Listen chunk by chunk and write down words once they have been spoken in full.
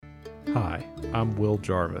Hi, I'm Will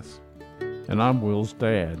Jarvis. And I'm Will's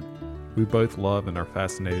dad. We both love and are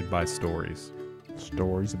fascinated by stories.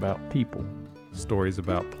 Stories about people Stories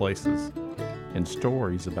about places. and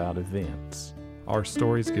stories about events. Our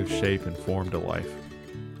stories give shape and form to life.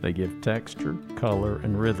 They give texture, color,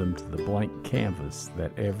 and rhythm to the blank canvas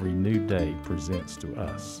that every new day presents to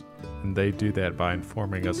us. And they do that by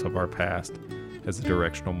informing us of our past as a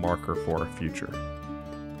directional marker for our future.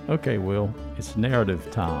 Okay, Will, it's narrative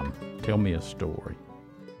time. Tell me a story.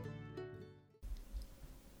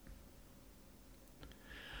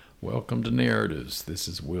 Welcome to Narratives. This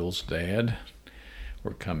is Will's dad.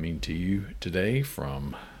 We're coming to you today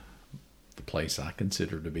from the place I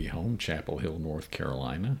consider to be home, Chapel Hill, North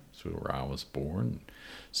Carolina. It's where I was born,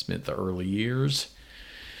 spent the early years.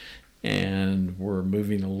 And we're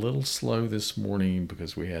moving a little slow this morning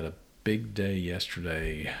because we had a big day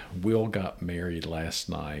yesterday. Will got married last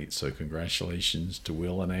night, so congratulations to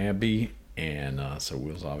Will and Abby. And so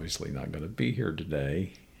Will's obviously not going to be here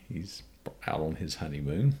today. He's out on his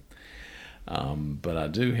honeymoon. But I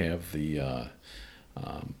do have the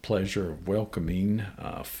pleasure of welcoming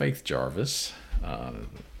Faith Jarvis,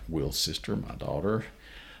 Will's sister, my daughter,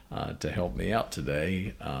 to help me out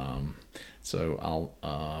today. So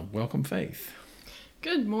I'll welcome Faith.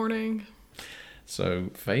 Good morning. So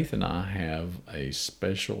Faith and I have a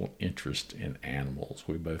special interest in animals.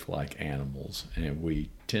 We both like animals, and we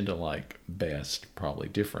tend to like best probably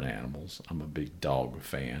different animals. I'm a big dog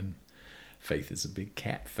fan. Faith is a big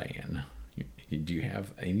cat fan. Do you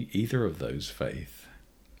have either of those, Faith?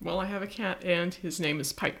 Well, I have a cat, and his name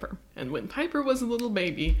is Piper. And when Piper was a little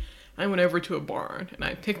baby, I went over to a barn, and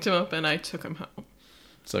I picked him up, and I took him home.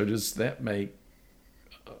 So does that make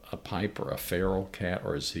a Piper a feral cat,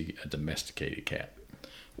 or is he a domesticated cat?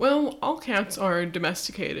 Well, all cats are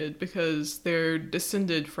domesticated because they're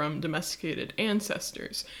descended from domesticated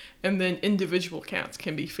ancestors, and then individual cats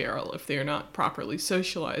can be feral if they're not properly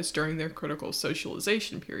socialized during their critical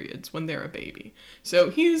socialization periods when they're a baby. So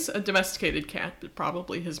he's a domesticated cat, but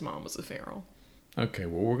probably his mom was a feral. Okay,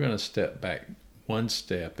 well, we're going to step back one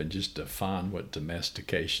step and just define what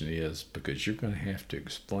domestication is, because you're going to have to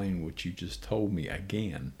explain what you just told me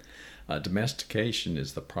again. Domestication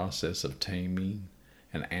is the process of taming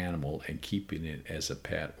an animal and keeping it as a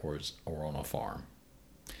pet or on a farm.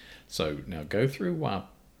 So now go through why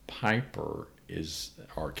Piper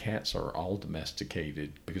our cats are all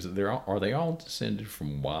domesticated, because are they all descended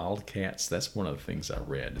from wild cats? That's one of the things I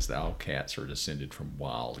read, is that all cats are descended from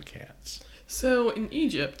wild cats. So in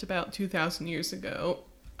Egypt, about 2,000 years ago,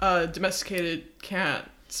 a domesticated cat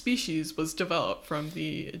species was developed from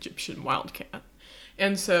the Egyptian wildcat.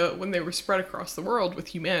 And so when they were spread across the world with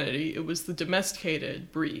humanity, it was the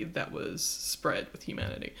domesticated breed that was spread with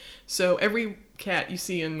humanity. So every cat you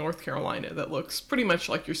see in North Carolina that looks pretty much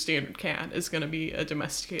like your standard cat is going to be a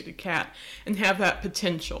domesticated cat and have that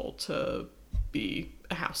potential to be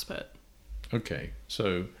a house pet. Okay,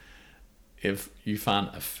 so if you find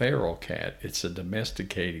a feral cat, it's a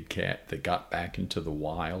domesticated cat that got back into the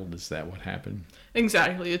wild. Is that what happened?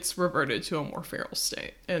 Exactly. It's reverted to a more feral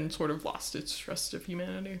state and sort of lost its trust of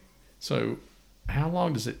humanity. So how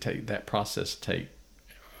long does that process take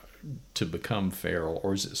to become feral?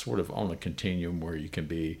 Or is it sort of on a continuum where you can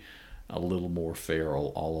be a little more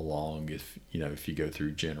feral all along if you go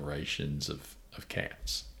through generations of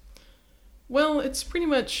cats? Well, it's pretty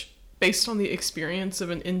much based on the experience of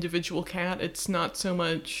an individual cat. It's not so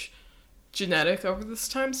much genetic over this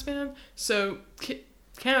time span. So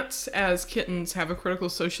cats as kittens have a critical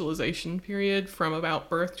socialization period from about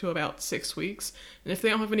birth to about 6 weeks. And if they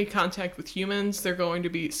don't have any contact with humans, they're going to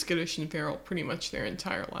be skittish and feral pretty much their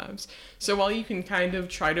entire lives. So while you can kind of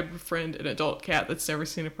try to befriend an adult cat that's never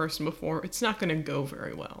seen a person before, it's not going to go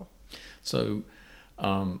very well. So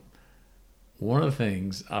one of the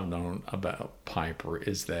things I've known about Piper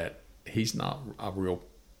is that he's not a real,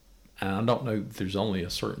 and I don't know, there's only a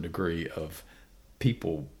certain degree of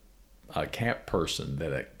a cat person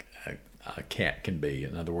that a cat can be.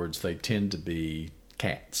 In other words, they tend to be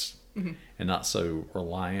cats, mm-hmm. and not so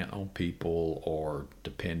reliant on people or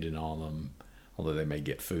dependent on them, although they may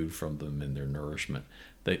get food from them and their nourishment.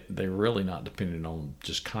 They're really not dependent on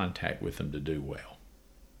just contact with them to do well.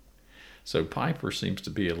 So Piper seems to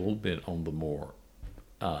be a little bit on the more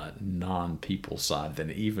non-people side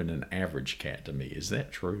than even an average cat to me. Is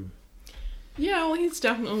that true? Yeah, well, he's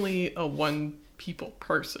definitely a one-people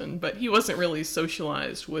person, but he wasn't really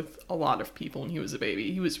socialized with a lot of people when he was a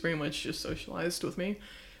baby. He was very much just socialized with me.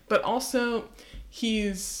 But also,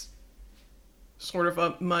 he's sort of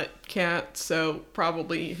a mutt cat, so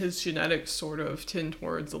probably his genetics sort of tend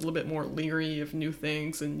towards a little bit more leery of new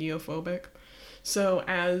things and neophobic. So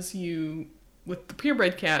with the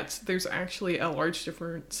purebred cats, there's actually a large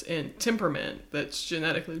difference in temperament that's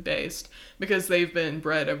genetically based because they've been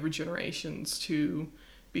bred over generations to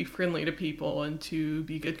be friendly to people and to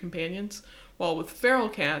be good companions. While with feral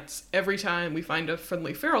cats, every time we find a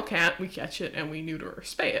friendly feral cat, we catch it and we neuter or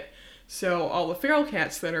spay it. So all the feral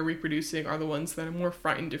cats that are reproducing are the ones that are more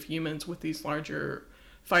frightened of humans with these larger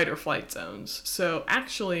fight or flight zones. So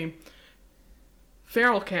actually,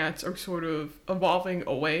 feral cats are sort of evolving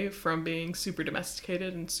away from being super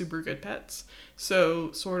domesticated and super good pets.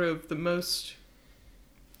 So sort of the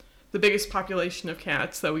biggest population of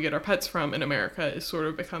cats that we get our pets from in America is sort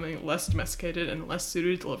of becoming less domesticated and less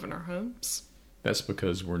suited to live in our homes. That's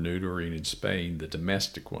because we're neutering and spaying the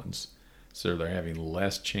domestic ones. So they're having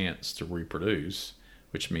less chance to reproduce,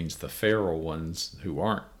 which means the feral ones who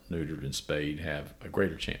aren't neutered and spayed have a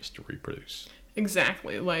greater chance to reproduce.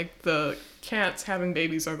 Exactly. Like the cats having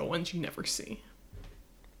babies are the ones you never see.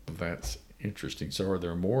 That's interesting. So are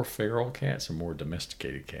there more feral cats or more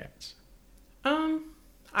domesticated cats?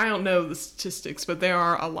 I don't know the statistics, but there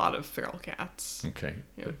are a lot of feral cats. Okay.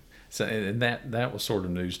 Yeah. So, and that was sort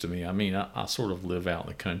of news to me. I mean, I sort of live out in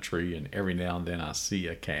the country, and every now and then I see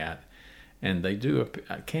a cat, and they do.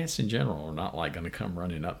 Cats in general are not like going to come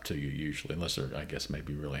running up to you usually, unless they're, I guess,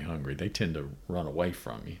 maybe really hungry. They tend to run away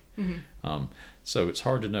from you. Mm-hmm. So it's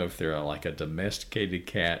hard to know if they're like a domesticated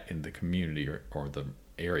cat in the community or the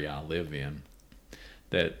area I live in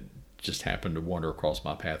that just happened to wander across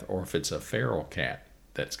my path, or if it's a feral cat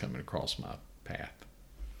that's coming across my path.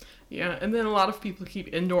 Yeah, and then a lot of people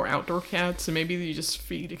keep indoor-outdoor cats, and maybe they just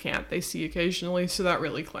feed a cat they see occasionally, so that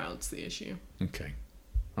really clouds the issue. Okay.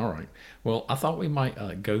 All right. Well, I thought we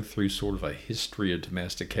might go through sort of a history of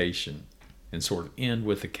domestication and sort of end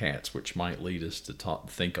with the cats, which might lead us to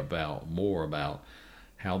think more about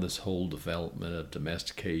how this whole development of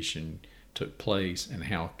domestication took place and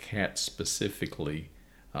how cats specifically,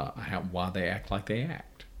 why they act like they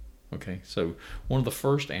act. Okay, so one of the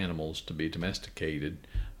first animals to be domesticated,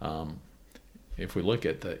 if we look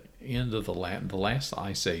at the end of the last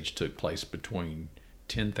ice age took place between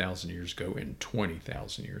 10,000 years ago and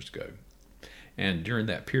 20,000 years ago. And during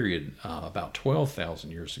that period, about 12,000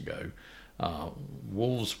 years ago,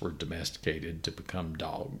 wolves were domesticated to become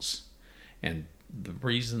dogs. And the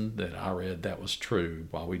reason that I read that was true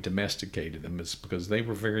while we domesticated them is because they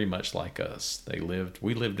were very much like us.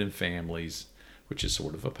 We lived in families, which is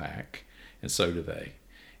sort of a pack, and so do they.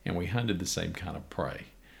 And we hunted the same kind of prey.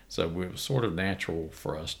 So it was sort of natural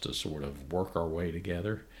for us to sort of work our way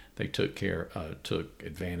together. They took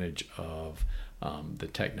advantage of the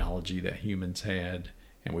technology that humans had,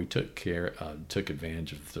 and we took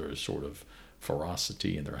advantage of their sort of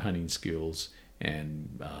ferocity and their hunting skills,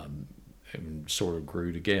 and sort of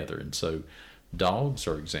grew together. And so dogs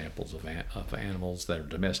are examples of animals that are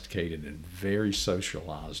domesticated and very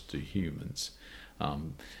socialized to humans.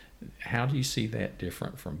 How do you see that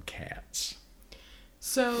different from cats?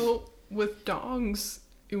 So with dogs,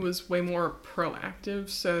 it was way more proactive.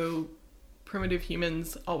 So primitive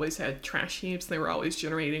humans always had trash heaps. They were always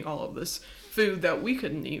generating all of this food that we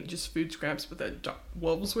couldn't eat, just food scraps, but that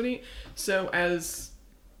wolves would eat. So as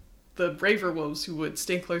the braver wolves who would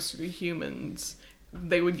stay closer to humans,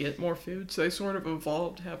 they would get more food, so they sort of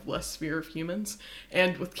evolved to have less fear of humans.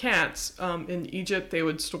 And with cats, in Egypt, they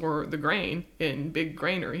would store the grain in big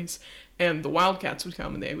granaries, and the wild cats would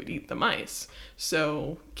come and they would eat the mice.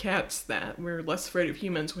 So cats that were less afraid of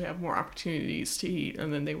humans would have more opportunities to eat,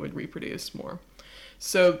 and then they would reproduce more.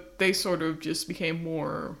 So they sort of just became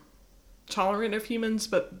more tolerant of humans,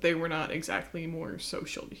 but they were not exactly more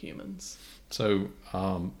social to humans. So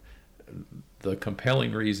the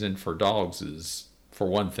compelling reason for dogs is, for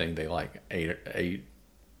one thing, they ate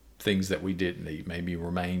things that we didn't eat, maybe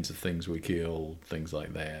remains of things we killed, things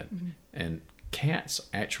like that. Mm-hmm. And cats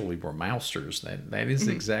actually were mousers. That is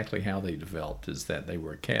mm-hmm. exactly how they developed, is that they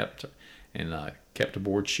were kept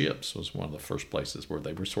aboard ships was one of the first places where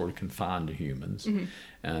they were sort of confined to humans mm-hmm.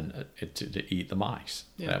 and to eat the mice.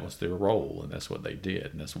 Yeah. That was their role, and that's what they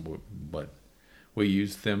did, and that's what we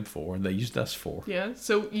used them for, and they used us for. Yeah,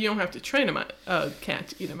 so you don't have to train a cat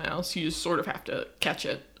to eat a mouse. You just sort of have to catch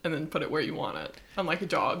it and then put it where you want it. Unlike a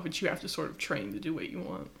dog, which you have to sort of train to do what you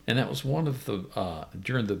want. And that was one of the,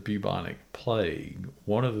 during the bubonic plague,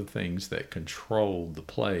 one of the things that controlled the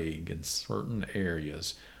plague in certain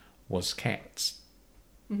areas was cats.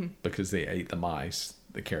 Mm-hmm. Because they ate the mice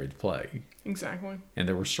that carried the plague. Exactly. And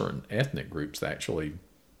there were certain ethnic groups that actually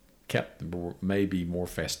kept maybe more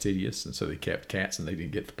fastidious, and so they kept cats and they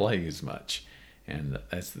didn't get the plague as much, and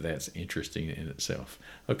that's interesting in itself.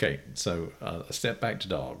 Okay, so a step back to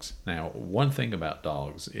dogs. Now, one thing about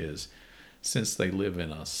dogs is since they live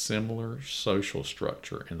in a similar social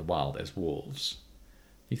structure in the wild as wolves,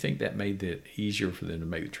 you think that made it easier for them to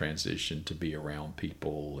make the transition to be around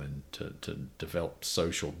people and to develop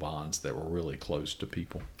social bonds that were really close to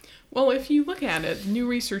people? Well, if you look at it, new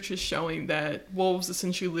research is showing that wolves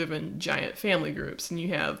essentially live in giant family groups, and you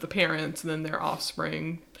have the parents and then their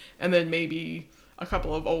offspring, and then maybe a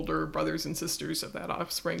couple of older brothers and sisters of that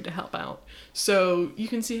offspring to help out. So you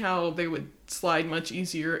can see how they would slide much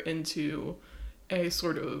easier into a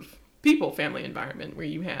sort of people family environment where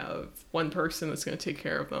you have one person that's going to take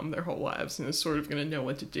care of them their whole lives and is sort of going to know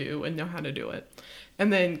what to do and know how to do it.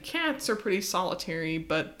 And then cats are pretty solitary,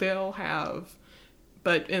 but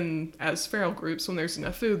as feral groups, when there's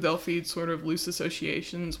enough food, they'll feed sort of loose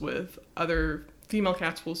associations with other female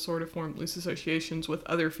cats will sort of form loose associations with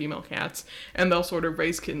other female cats, and they'll sort of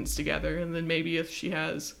raise kittens together. And then maybe if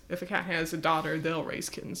a cat has a daughter, they'll raise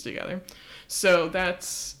kittens together. So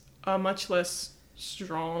that's a much less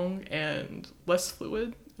strong and less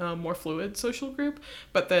fluid, more fluid social group,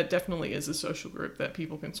 but that definitely is a social group that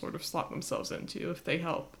people can sort of slot themselves into if they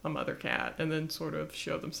help a mother cat and then sort of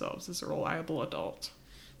show themselves as a reliable adult.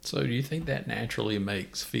 So do you think that naturally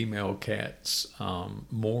makes female cats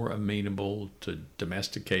more amenable to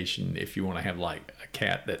domestication if you want to have like a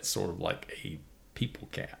cat that's sort of like a people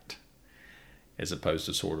cat, as opposed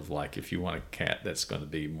to sort of like if you want a cat that's going to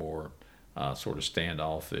be more sort of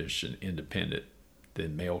standoffish and independent,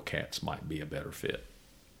 then male cats might be a better fit?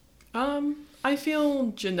 I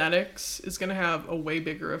feel genetics is going to have a way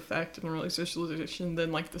bigger effect in early socialization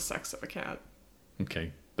than like the sex of a cat.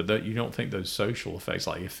 Okay. But you don't think those social effects,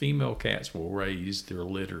 like if female cats will raise their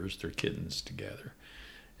litters, their kittens together,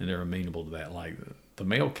 and they're amenable to that, like the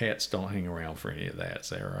male cats don't hang around for any of that, is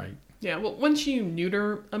that right? Yeah, well, once you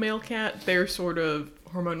neuter a male cat, they're sort of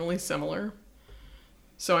hormonally similar.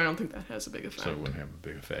 So I don't think that has a big effect. So it wouldn't have a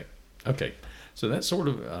big effect. Okay, so that sort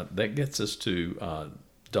of, that gets us to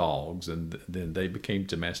dogs, and then they became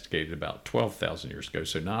domesticated about 12,000 years ago.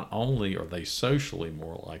 So not only are they socially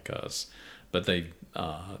more like us, but they've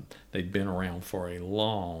been around for a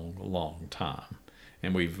long, long time.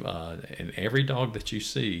 And and every dog that you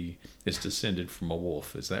see is descended from a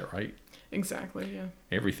wolf. Is that right? Exactly, yeah.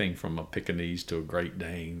 Everything from a Pekingese to a Great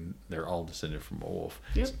Dane, they're all descended from a wolf.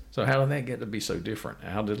 Yep. So how did that get to be so different?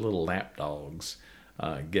 How did little lap dogs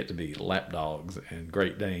get to be lap dogs and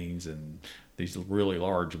Great Danes and these really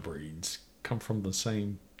large breeds come from the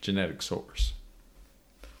same genetic source?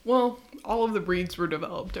 Well, all of the breeds were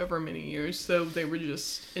developed over many years, so they were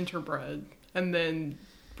just interbred. And then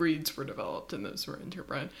breeds were developed, and those were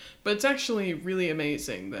interbred. But it's actually really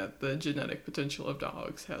amazing that the genetic potential of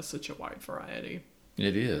dogs has such a wide variety.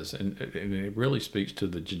 It is, and it really speaks to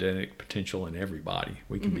the genetic potential in everybody.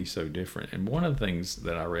 We can be so different. And one of the things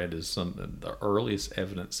that I read is the earliest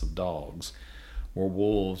evidence of dogs were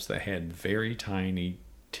wolves that had very tiny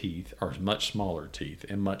teeth, or much smaller teeth,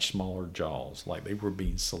 and much smaller jaws, like they were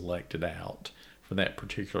being selected out for that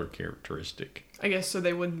particular characteristic. I guess so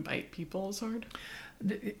they wouldn't bite people as hard?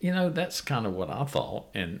 You know, that's kind of what I thought,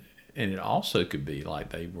 and it also could be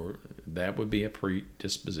like that would be a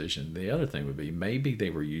predisposition. The other thing would be maybe they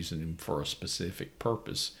were using them for a specific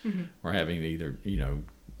purpose, or having either,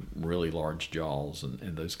 really large jaws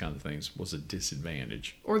and those kind of things was a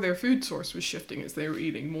disadvantage. Or their food source was shifting as they were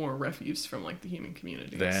eating more refuse from like the human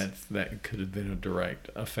communities. That could have been a direct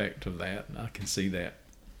effect of that. I can see that.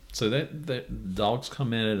 So that dogs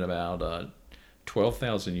come in at about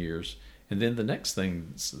 12,000 years. And then the next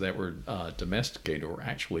things that were domesticated were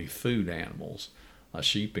actually food animals.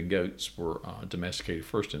 Sheep and goats were domesticated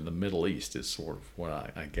first in the Middle East, is sort of what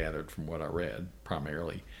I gathered from what I read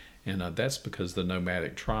primarily. And that's because the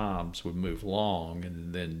nomadic tribes would move along,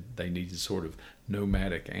 and then they needed sort of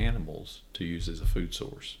nomadic animals to use as a food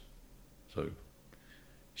source. So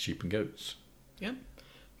sheep and goats. Yep.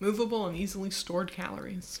 Movable and easily stored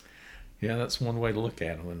calories. Yeah, that's one way to look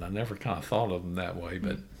at them, and I never kind of thought of them that way,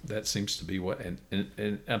 but that seems to be what,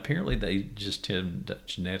 and apparently they just tend to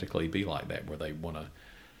genetically be like that, where they want to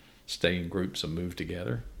stay in groups and move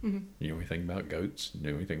together. You know anything about goats?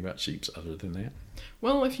 You know anything about sheep other than that?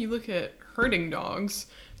 Well, if you look at herding dogs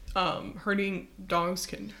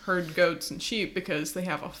can herd goats and sheep because they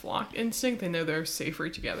have a flock instinct. They know they're safer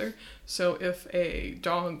together. So if a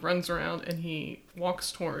dog runs around and he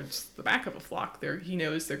walks towards the back of a flock, he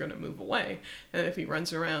knows they're going to move away. And if he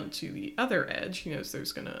runs around to the other edge, he knows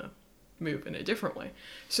there's going to move in a different way.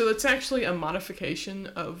 So it's actually a modification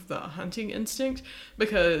of the hunting instinct,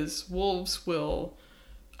 because wolves will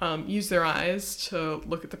use their eyes to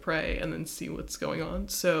look at the prey and then see what's going on.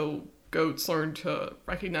 So goats learned to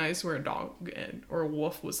recognize where a dog or a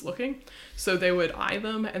wolf was looking. So they would eye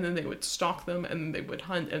them, and then they would stalk them, and then they would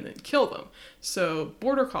hunt and then kill them. So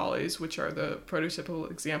border collies, which are the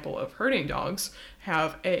prototypical example of herding dogs,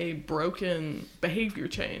 have a broken behavior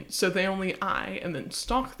chain. So they only eye and then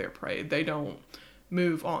stalk their prey. They don't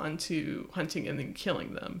move on to hunting and then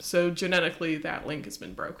killing them. So genetically, that link has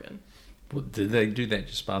been broken. Well, did they do that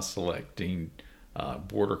just by selecting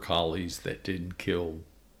border collies that didn't kill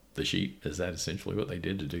the sheep? Is that essentially what they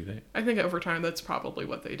did to do that? I think over time that's probably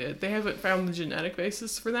what they did. They haven't found the genetic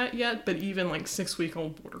basis for that yet, but even like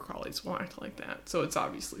 6-week-old border collies will act like that. So it's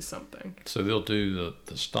obviously something. So they'll do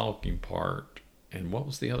the stalking part. And what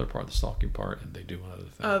was the other part, the stalking part? And they do one other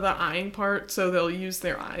thing? The eyeing part. So they'll use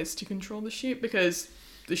their eyes to control the sheep because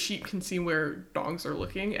the sheep can see where dogs are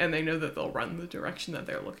looking, and they know that they'll run the direction that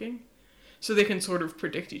they're looking. So they can sort of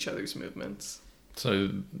predict each other's movements. So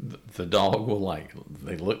the dog will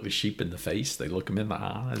they look the sheep in the face? They look them in the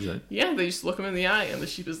eye? Yeah, they just look them in the eye, and the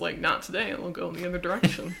sheep is like, not today, and they'll go in the other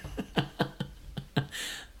direction.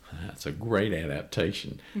 That's a great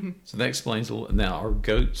adaptation. Mm-hmm. So that explains a little. Now, are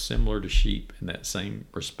goats similar to sheep in that same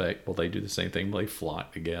respect? Will they do the same thing? Will they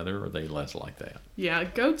flock together, or are they less like that? Yeah,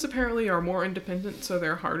 goats apparently are more independent, so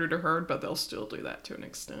they're harder to herd, but they'll still do that to an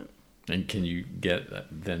extent. And can you get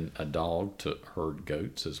then a dog to herd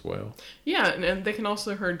goats as well? Yeah, and they can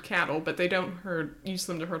also herd cattle, but they don't use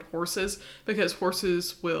them to herd horses because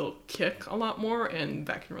horses will kick a lot more, and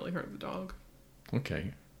that can really hurt the dog.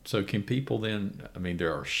 Okay. So can people then,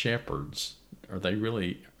 there are shepherds. Are they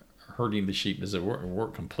really herding the sheep? Does it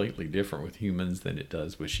work completely different with humans than it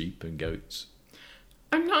does with sheep and goats?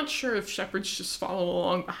 I'm not sure if shepherds just follow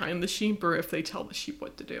along behind the sheep or if they tell the sheep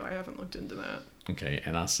what to do. I haven't looked into that. Okay,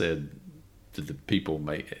 and I said that the people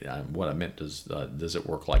what I meant is, does it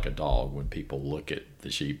work like a dog when people look at the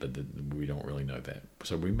sheep? And we don't really know that.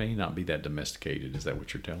 So we may not be that domesticated. Is that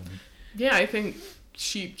what you're telling me? Yeah, I think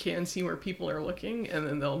sheep can see where people are looking, and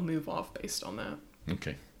then they'll move off based on that.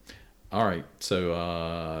 Okay. All right.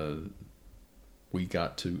 So we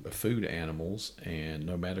got to food animals and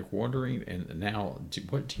nomadic wandering. And now, do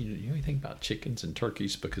you know anything about chickens and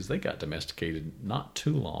turkeys? Because they got domesticated not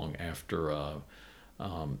too long after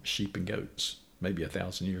sheep and goats. Maybe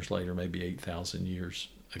 1,000 years later, maybe 8,000 years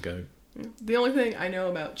ago. Yeah. The only thing I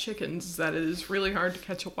know about chickens is that it is really hard to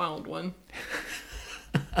catch a wild one.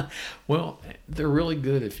 Well, they're really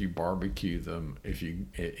good if you barbecue them, if you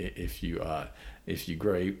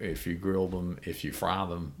grill them, if you fry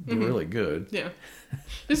them. They're really good. Yeah,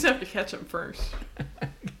 just have to catch them first.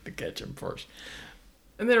 To catch them first.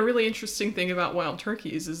 And then a really interesting thing about wild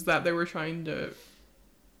turkeys is that they were trying to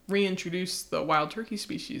reintroduce the wild turkey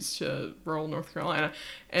species to rural North Carolina,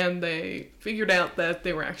 and they figured out that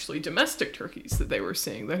they were actually domestic turkeys that they were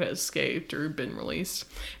seeing that had escaped or been released,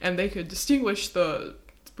 and they could distinguish the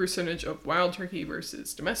percentage of wild turkey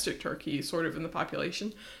versus domestic turkey sort of in the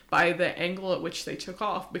population by the angle at which they took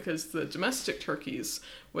off, because the domestic turkeys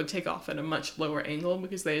would take off at a much lower angle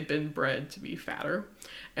because they had been bred to be fatter,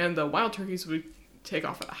 and the wild turkeys would take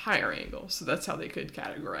off at a higher angle. So that's how they could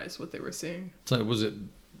categorize what they were seeing. So was it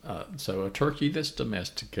so a turkey that's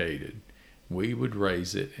domesticated, we would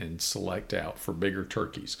raise it and select out for bigger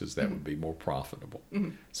turkeys because that would be more profitable.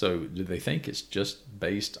 Mm-hmm. So do they think it's just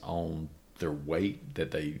based on their weight that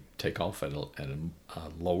they take off at a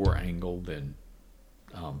lower angle than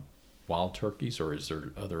wild turkeys, or is there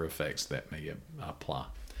other effects that may apply?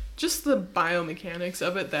 Just the biomechanics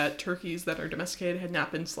of it, that turkeys that are domesticated had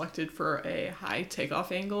not been selected for a high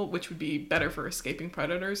takeoff angle, which would be better for escaping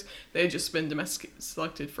predators. They had just been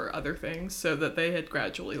selected for other things, so that they had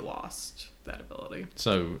gradually lost that ability.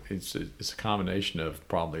 So it's a combination of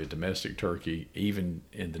probably a domestic turkey, even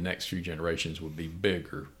in the next few generations, would be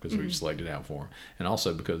bigger because we've selected out for them, and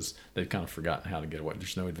also because they've kind of forgotten how to get away.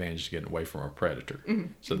 There's no advantage to getting away from a predator.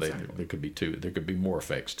 So exactly. There could be there could be more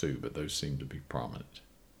effects too, but those seem to be prominent.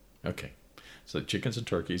 Okay, so chickens and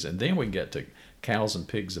turkeys, and then we get to cows and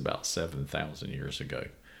pigs about 7,000 years ago.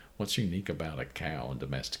 What's unique about a cow and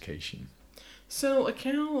domestication? So a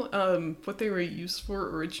cow, what they were used for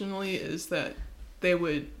originally is that they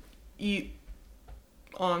would eat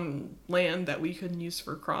on land that we couldn't use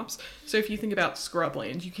for crops. So if you think about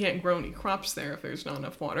scrubland, you can't grow any crops there if there's not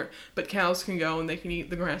enough water. But cows can go and they can eat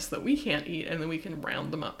the grass that we can't eat, and then we can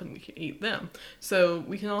round them up and we can eat them. So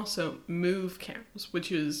we can also move cows,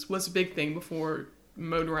 which was a big thing before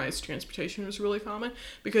motorized transportation was really common,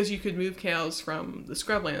 because you could move cows from the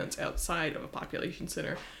scrublands outside of a population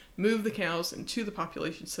center, move the cows into the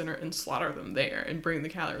population center and slaughter them there, and bring the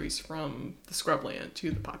calories from the scrubland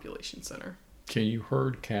to the population center. Can you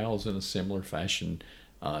herd cows in a similar fashion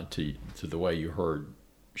to the way you herd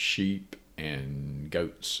sheep and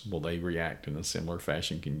goats, will they react in a similar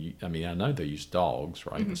fashion? I mean, I know they use dogs,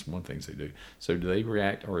 right? That's one of the things they do. So do they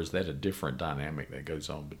react, or is that a different dynamic that goes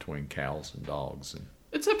on between cows and dogs? And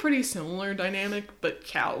It's a pretty similar dynamic, but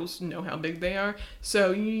cows know how big they are.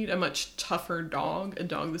 So you need a much tougher dog, a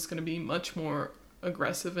dog that's going to be much more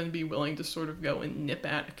aggressive and be willing to sort of go and nip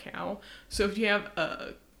at a cow. So if you have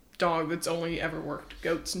a dog that's only ever worked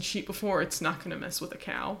goats and sheep before, it's not going to mess with a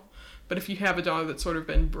cow. But if you have a dog that's sort of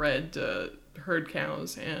been bred to herd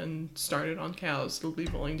cows and started on cows, it'll be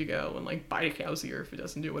willing to go and like bite a cow's ear if it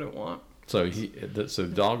doesn't do what it wants. So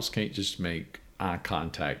dogs can't just make eye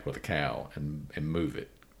contact with a cow and move it.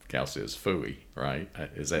 The cow says "phooey," right?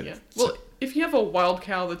 Is that? Yeah. Well, if you have a wild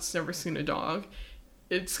cow that's never seen a dog,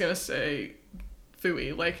 it's gonna say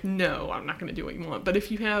 "phooey," like, no, I'm not gonna do what you want. But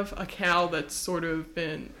if you have a cow that's sort of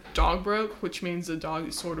been dog broke, which means the dog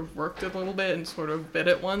is sort of worked it a little bit and sort of bit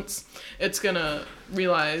it once, it's gonna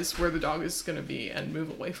realize where the dog is gonna be and move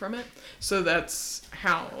away from it. So that's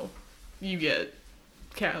how you get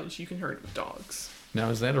cows you can herd with dogs. Now,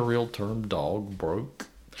 is that a real term, dog broke?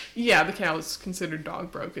 Yeah, the cow is considered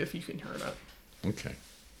dog broke if you can herd it.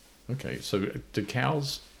 Okay. So do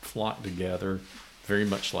cows flock together very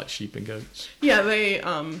much like sheep and goats? Yeah, they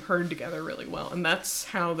herd together really well, and that's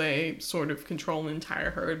how they sort of control an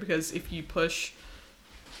entire herd, because if you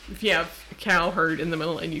have a cow herd in the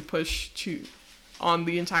middle and you push on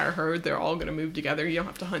the entire herd, they're all going to move together. You don't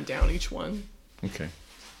have to hunt down each one. Okay.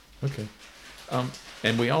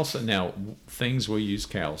 And we also, now, things we use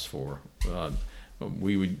cows for,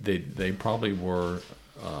 they probably were,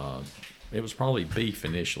 it was probably beef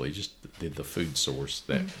initially, just the food source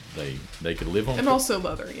that they could live on. And also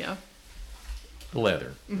leather, yeah.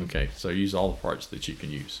 Leather, okay. So use all the parts that you can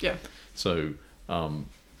use. Yeah. So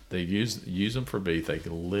they use them for beef. They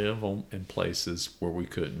could live in places where we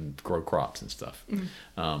couldn't grow crops and stuff.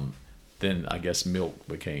 Then I guess milk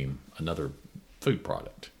became another food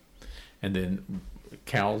product. And then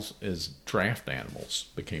cows as draft animals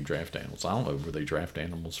became draft animals. I don't know, were they draft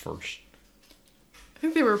animals first? I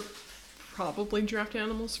think they were probably draft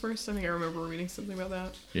animals first. I think I remember reading something about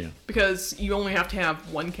that. Yeah. Because you only have to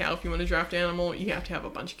have one cow if you want a draft animal. You have to have a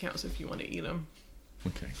bunch of cows if you want to eat them.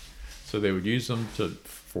 Okay. So they would use them to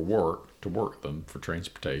work them for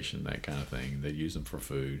transportation, that kind of thing. They'd use them for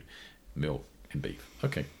food, milk, and beef.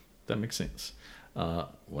 Okay, that makes sense.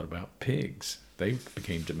 What about pigs? They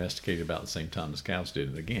became domesticated about the same time as cows did.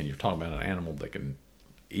 And again, you're talking about an animal that can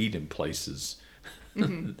eat in places.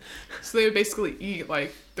 So they would basically eat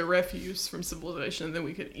like the refuse from civilization, and then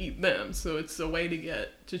we could eat them. So it's a way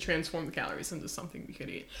to transform the calories into something we could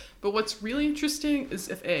eat. But what's really interesting is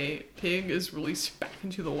if a pig is released back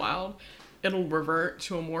into the wild, it'll revert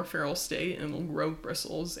to a more feral state and it'll grow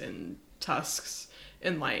bristles and tusks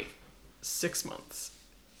in like 6 months.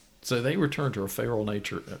 So they return to a feral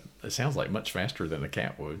nature. It sounds like much faster than a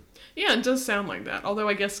cat would. Yeah, it does sound like that. Although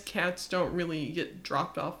I guess cats don't really get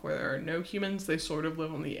dropped off where there are no humans. They sort of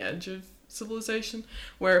live on the edge of civilization.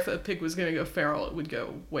 Where if a pig was going to go feral, it would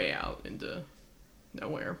go way out into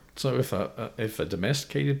nowhere. So if a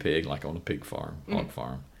domesticated pig, like on a pig farm, hog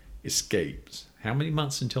farm, escapes, how many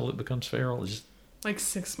months until it becomes feral? Is like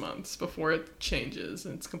 6 months before it changes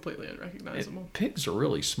and it's completely unrecognizable. Pigs are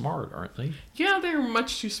really smart, aren't they? Yeah, they're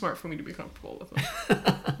much too smart for me to be comfortable with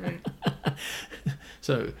them. Right.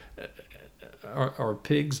 So are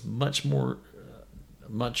pigs much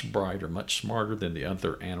brighter, much smarter than the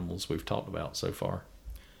other animals we've talked about so far?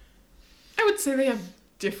 I would say they have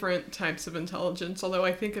different types of intelligence, although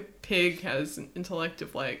I think a pig has an intellect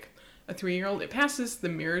of like a 3-year-old. It passes the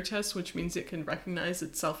mirror test, which means it can recognize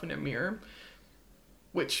itself in a mirror,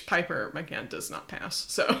 which Piper, my cat, does not pass.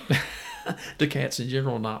 So, do cats in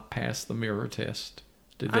general not pass the mirror test?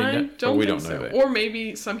 Did they I know? don't we think don't know so. that. Or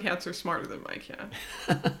maybe some cats are smarter than my cat.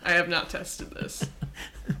 I have not tested this.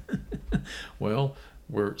 Well,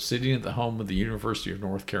 we're sitting at the home of the University of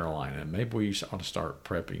North Carolina, and maybe we ought to start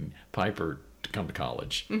prepping Piper to come to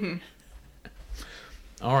college.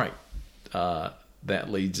 All right.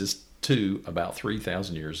 That leads us to about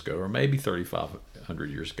 3,000 years ago, or maybe 3,500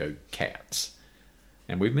 years ago, cats.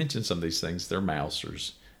 And we've mentioned some of these things. They're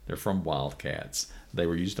mousers. They're from wildcats. They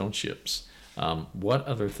were used on ships. What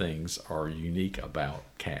other things are unique about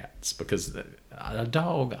cats? Because a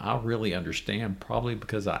dog, I really understand, probably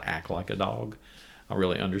because I act like a dog. I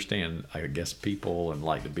really understand, I guess, people and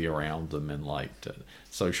like to be around them and like to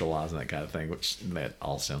socialize and that kind of thing, which that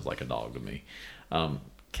all sounds like a dog to me.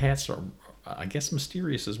 Cats are, I guess,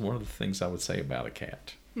 mysterious is one of the things I would say about a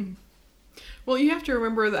cat. Well, you have to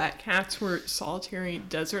remember that cats were solitary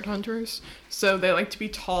desert hunters, so they like to be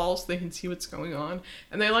tall so they can see what's going on,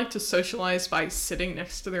 and they like to socialize by sitting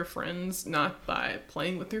next to their friends, not by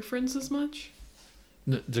playing with their friends as much.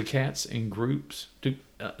 Do cats in groups, do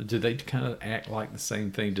they kind of act like the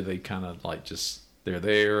same thing? Do they kind of like just, they're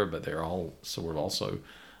there, but they're all sort of also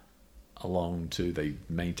alone too? They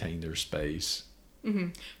maintain their space.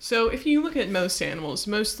 So if you look at most animals,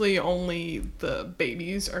 mostly only the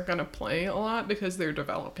babies are going to play a lot because they're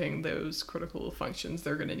developing those critical functions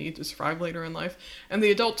they're going to need to survive later in life. And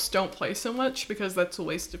the adults don't play so much because that's a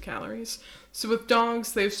waste of calories. So with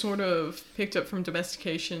dogs, they've sort of picked up from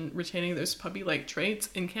domestication, retaining those puppy-like traits,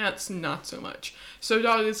 and cats, not so much. So a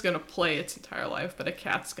dog is going to play its entire life, but a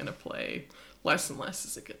cat's going to play less and less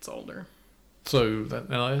as it gets older. So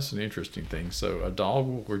now that's an interesting thing. So a dog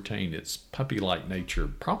will retain its puppy-like nature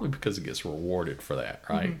probably because it gets rewarded for that,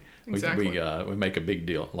 right? Exactly. We make a big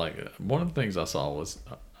deal. Like one of the things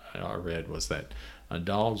I read was that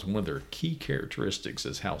dogs, one of their key characteristics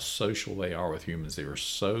is how social they are with humans. They are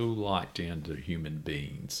so locked into human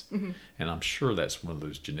beings, and I'm sure that's one of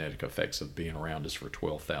those genetic effects of being around us for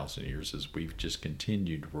 12,000 years. Is we've just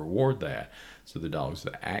continued to reward that. So the dogs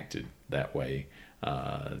that acted that way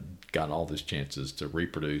got all these chances to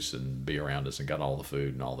reproduce and be around us and got all the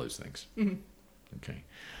food and all those things. Okay.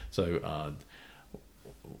 So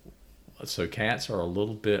cats are a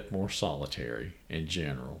little bit more solitary in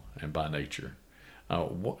general and by nature.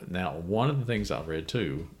 Now, one of the things I read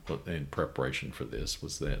too in preparation for this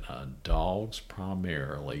was that dogs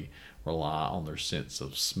primarily rely on their sense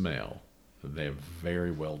of smell. They have very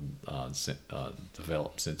well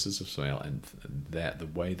developed senses of smell, and that the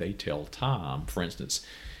way they tell time, for instance,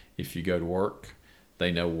 if you go to work,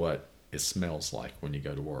 they know what it smells like when you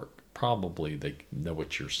go to work. Probably they know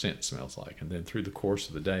what your scent smells like. And then through the course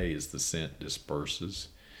of the day, as the scent disperses,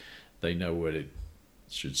 they know what it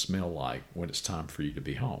should smell like when it's time for you to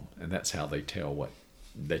be home. And that's how they tell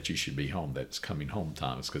that you should be home, that it's coming home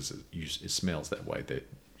time. It's because it smells that way, that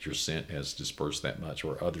your scent has dispersed that much,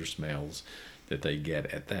 or other smells that they get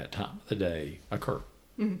at that time of the day occur.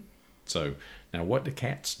 So now what do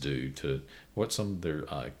cats do what's some of their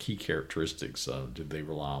key characteristics? Do they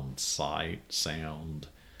rely on sight, sound?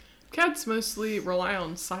 Cats mostly rely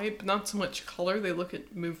on sight, but not so much color. They look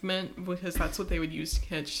at movement because that's what they would use to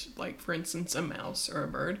catch, like, for instance, a mouse or a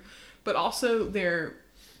bird. But also they're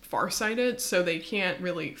farsighted, so they can't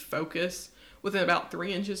really focus within about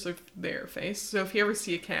 3 inches of their face. So if you ever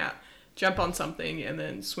see a cat jump on something and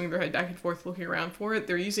then swing their head back and forth looking around for it,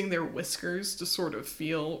 they're using their whiskers to sort of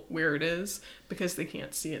feel where it is because they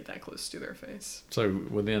can't see it that close to their face. So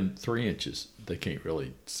within 3 inches, they can't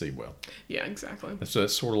really see well. Yeah, exactly. So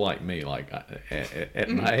that's sort of like me. Like at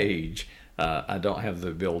my age, I don't have the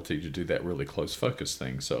ability to do that really close focus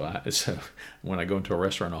thing. So when I go into a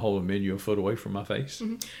restaurant, I hold a menu a foot away from my face.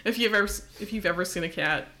 If you've ever seen a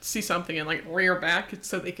cat see something and like rear back, it's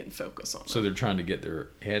so they can focus on it. So they're trying to get their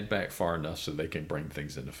head back far enough so they can bring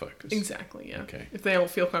things into focus. Exactly, yeah. Okay. If they don't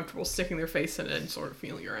feel comfortable sticking their face in it and sort of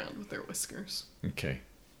feeling around with their whiskers. Okay.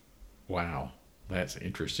 Wow. That's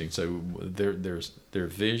interesting. So their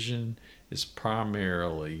vision is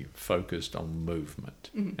primarily focused on movement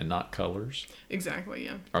and not colors. Exactly,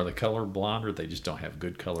 yeah. Are they color blind, or they just don't have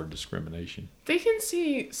good color discrimination? They can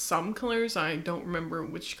see some colors. I don't remember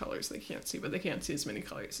which colors they can't see, but they can't see as many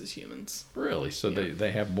colors as humans. Really? So Yeah.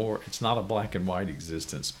 they have more. It's not a black and white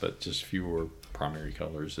existence, but just fewer primary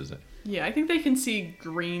colors, is it? Yeah, I think they can see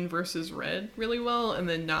green versus red really well, and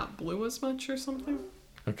then not blue as much or something.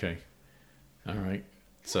 Okay. All right.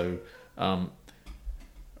 So,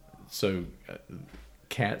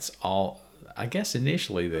 cats I guess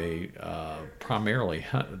initially they primarily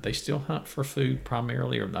hunt. They still hunt for food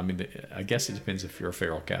primarily, or I guess it depends if you're a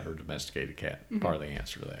feral cat or a domesticated cat. Part of the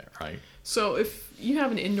answer to that, right? So if you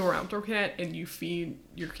have an indoor-outdoor cat and you feed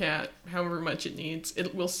your cat however much it needs,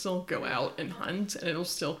 it will still go out and hunt, and it'll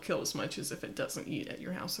still kill as much as if it doesn't eat at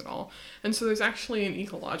your house at all. And so there's actually an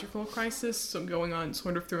ecological crisis going on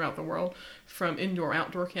sort of throughout the world from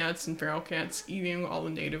indoor-outdoor cats and feral cats eating all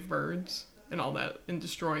the native birds and all that, and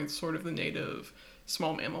destroying sort of the native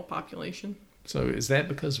small mammal population. So is that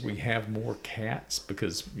because we have more cats?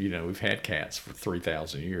 Because, we've had cats for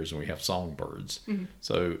 3,000 years and we have songbirds.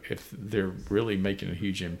 So if they're really making a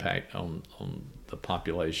huge impact on the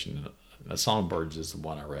population songbirds is the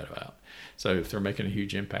one I read about. So if they're making a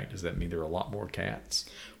huge impact, does that mean there are a lot more cats?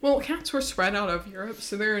 Well, cats were spread out of Europe,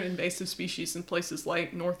 so they're an invasive species in places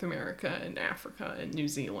like North America and Africa and New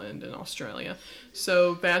Zealand and Australia.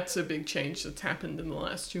 So that's a big change that's happened in the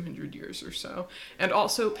last 200 years or so. And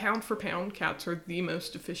also, pound for pound, cats are the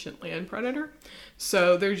most efficient land predator.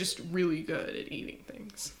 So they're just really good at eating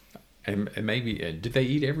things. And maybe, do they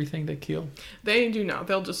eat everything they kill? They do not.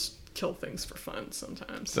 They'll just kill things for fun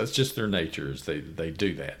sometimes. That's just their nature, is they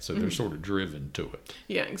do that. So they're sort of driven to it.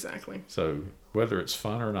 Yeah, exactly. So whether it's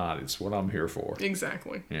fun or not, it's what I'm here for.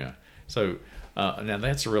 Exactly. Yeah. So now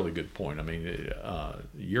that's a really good point. I mean,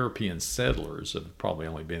 European settlers have probably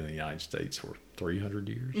only been in the United States for 300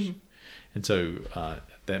 years. And so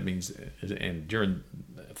that means, and during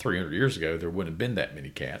 300 years ago, there wouldn't have been that many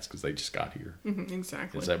cats because they just got here.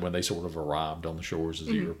 Exactly. Is that when they sort of arrived on the shores as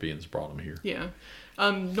the Europeans brought them here? Yeah.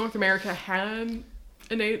 North America had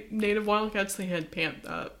native wildcats. They had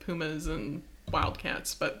pumas and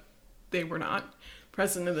wildcats, but they were not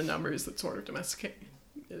present in the numbers that sort of domesticated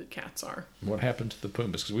cats are. What happened to the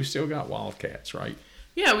pumas? Because we still got wildcats, right?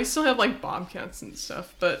 Yeah, we still have like bobcats and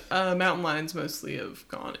stuff, but mountain lions mostly have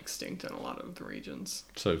gone extinct in a lot of the regions.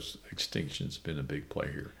 So extinction's been a big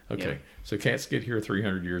play here. Okay, Yeah. So cats get here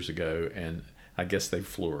 300 years ago, and I guess they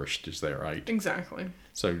flourished. Is that right? Exactly.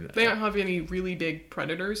 So They don't have any really big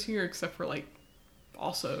predators here, except for like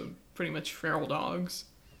also pretty much feral dogs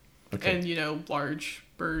okay, and large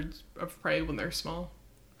birds of prey when they're small.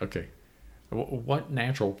 okay. What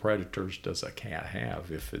natural predators does a cat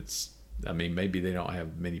have? If it's, I mean, maybe they don't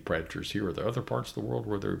have many predators here. Are there other parts of the world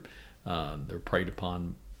where they're preyed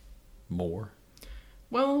upon more?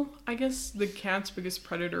 Well, I guess the cat's biggest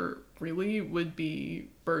predator really would be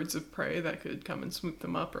birds of prey that could come and swoop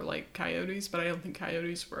them up, or like coyotes, but I don't think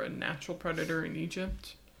coyotes were a natural predator in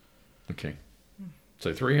Egypt. Okay.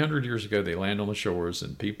 So 300 years ago, they land on the shores,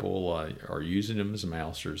 and people are using them as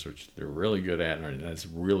mousers, which they're really good at, and that's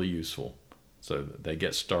really useful. So they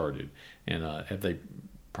get started. And have they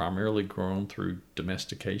primarily grown through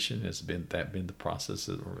domestication? Has that been the process,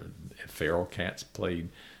 or have feral cats played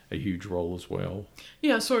a huge role as well?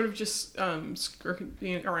 Yeah, sort of just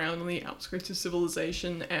skirting around on the outskirts of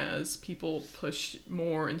civilization as people push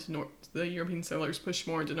more into the European settlers pushed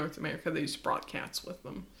more into North America. They just brought cats with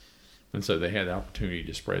them. And so they had the opportunity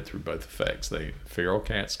to spread through both effects. Feral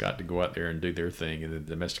cats got to go out there and do their thing, and the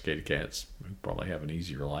domesticated cats, who probably have an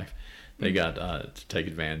easier life, they got to take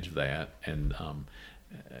advantage of that. And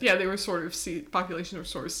yeah, they were sort of populations were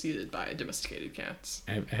sort of seeded by domesticated cats.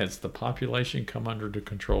 has the population come under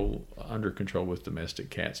control with domestic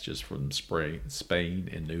cats just from spaying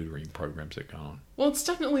and neutering programs that go on? Well, it's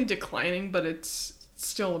definitely declining, but it's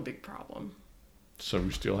still a big problem. So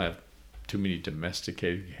we still have too many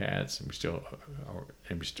domesticated cats, and we still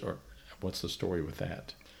what's the story with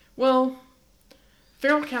that? Well,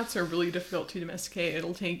 feral cats are really difficult to domesticate.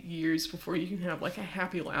 It'll take years before you can have like a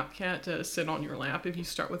happy lap cat to sit on your lap if you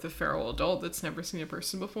start with a feral adult that's never seen a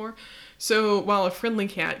person before. So while a friendly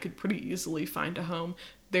cat could pretty easily find a home,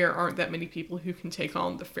 there aren't that many people who can take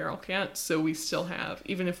on the feral cats. So we still have,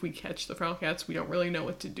 even if we catch the feral cats, we don't really know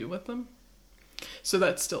what to do with them. So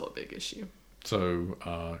that's still a big issue.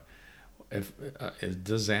 So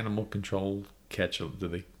does animal control do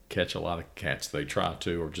they catch a lot of cats? They try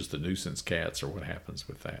to, or just the nuisance cats, or what happens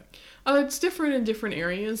with that? It's different in different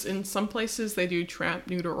areas. In some places, they do trap,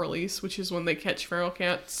 neuter, release, which is when they catch feral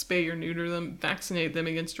cats, spay or neuter them, vaccinate them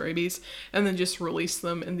against rabies, and then just release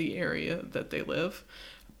them in the area that they live.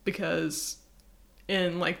 Because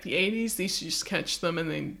in like the 80s, they used to just catch them and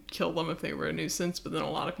then kill them if they were a nuisance, but then a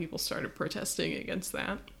lot of people started protesting against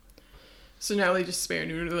that. So now they just spay or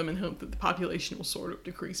neuter them and hope that the population will sort of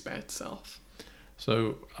decrease by itself.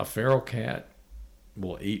 So a feral cat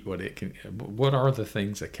will eat what it can. What are the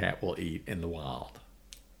things a cat will eat in the wild?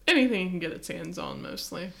 Anything it can get its hands on,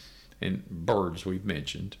 mostly. And birds, we've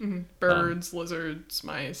mentioned. Mm-hmm. Birds, lizards,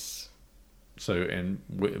 mice. So, and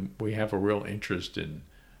we have a real interest in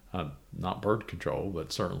not bird control,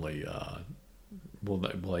 but certainly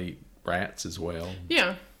will eat rats as well.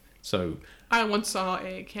 Yeah. So I once saw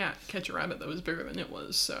a cat catch a rabbit that was bigger than it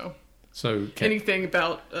was. So anything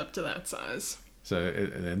about up to that size. So,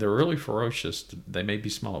 and they're really ferocious. They may be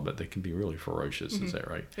small, but they can be really ferocious. Mm-hmm. Is that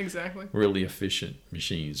right? Exactly. Really efficient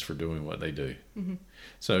machines for doing what they do. Mm-hmm.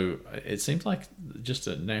 So it seems like just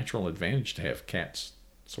a natural advantage to have cats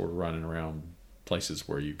sort of running around places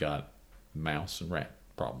where you've got mouse and rat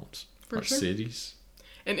problems. For sure. Cities.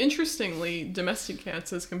 And interestingly, domestic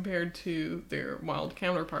cats, as compared to their wild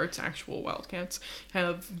counterparts, actual wild cats,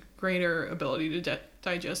 have greater ability to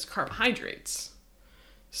digest carbohydrates.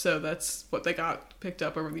 So that's what they got picked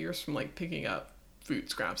up over the years from like picking up food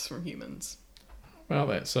scraps from humans.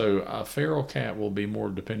 Well, so a feral cat will be more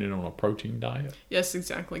dependent on a protein diet. Yes,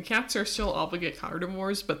 exactly. Cats are still obligate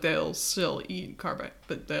carnivores, but they'll still eat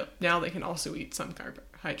now they can also eat some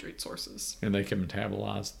carbohydrate sources. And they can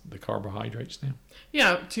metabolize the carbohydrates now?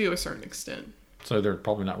 Yeah, to a certain extent. So they're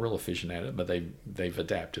probably not real efficient at it, but they've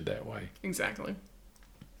adapted that way. Exactly.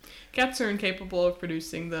 Cats are incapable of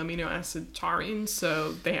producing the amino acid taurine,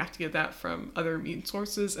 so they have to get that from other meat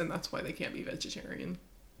sources, and that's why they can't be vegetarian.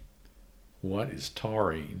 What is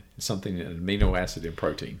taurine? It's something, an amino acid in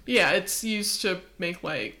protein. Yeah, it's used to make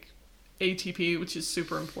like ATP, which is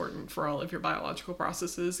super important for all of your biological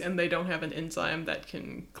processes, and they don't have an enzyme that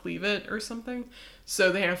can cleave it or something,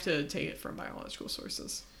 so they have to take it from biological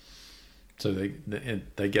sources. So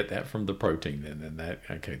they get that from the protein then, and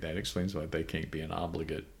that explains why they can't be an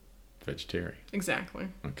obligate vegetarian. Exactly.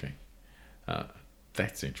 Okay.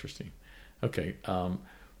 That's interesting. Okay.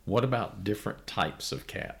 What about different types of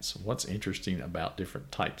cats? What's interesting about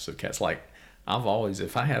different types of cats? Like,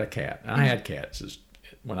 if I had a cat, and I had cats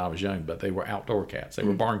when I was young, but they were outdoor cats. They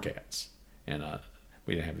were barn cats. And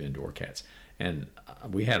we didn't have indoor cats. And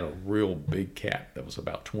we had a real big cat that was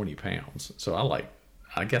about 20 pounds. So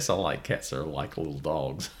I guess I like cats that are like little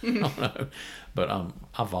dogs. I don't know. But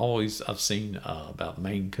I've seen about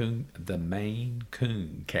the Maine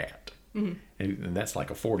Coon cat. Mm-hmm. And that's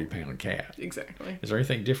like a 40-pound cat. Exactly. Is there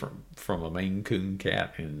anything different from a Maine Coon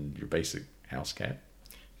cat and your basic house cat?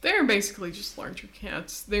 They're basically just larger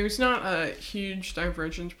cats. There's not a huge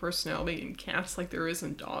divergent personality in cats like there is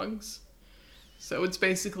in dogs. So it's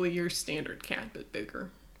basically your standard cat, but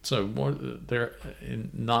bigger. So they're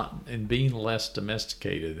in being less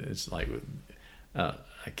domesticated. It's like a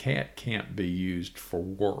cat can't be used for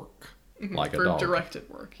work like a dog. For directed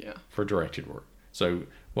work, yeah. For directed work. So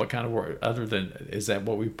what kind of work, is that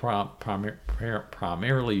what we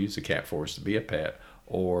primarily use a cat for, is to be a pet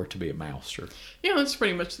or to be a mouser? Yeah, that's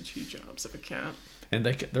pretty much the two jobs of a cat. And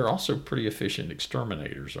they're also pretty efficient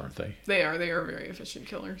exterminators, aren't they? They are very efficient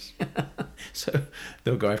killers. So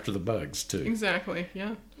they'll go after the bugs too. Exactly,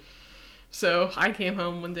 yeah. So I came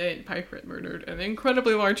home one day and Piper had murdered an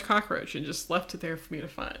incredibly large cockroach and just left it there for me to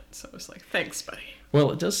find. So I was like, thanks, buddy.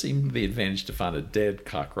 Well, it does seem to be an advantage to find a dead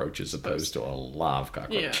cockroach as opposed to a live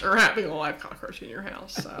cockroach. Yeah, or having a live cockroach in your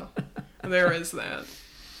house. So there is that.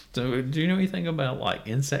 So do you know anything about like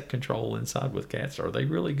insect control inside with cats? Are they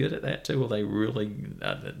really good at that too? Will they really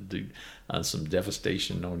do some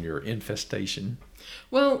devastation on your infestation?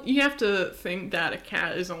 Well, you have to think that a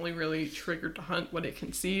cat is only really triggered to hunt what it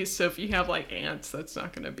can see. So if you have like ants, that's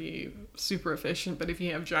not going to be super efficient. But if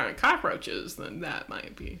you have giant cockroaches, then that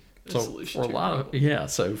might be a solution.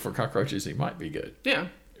 So for cockroaches, it might be good. Yeah.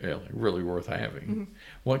 Really worth having.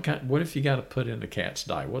 Mm-hmm. What if you got to put in a cat's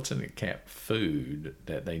diet? What's in the cat food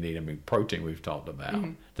that they need? I mean, protein we've talked about.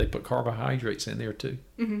 Mm-hmm. They put carbohydrates in there too.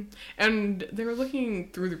 Mm-hmm. And they were looking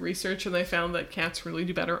through the research and they found that cats really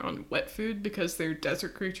do better on wet food because they're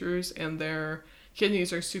desert creatures and their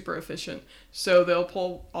kidneys are super efficient. So they'll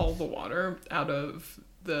pull all the water out of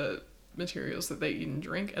the materials that they eat and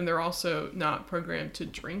drink, and they're also not programmed to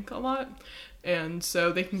drink a lot. And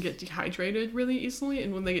so they can get dehydrated really easily,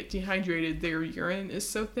 and when they get dehydrated, their urine is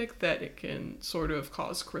so thick that it can sort of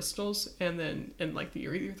cause crystals in like the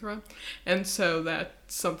urethra. And so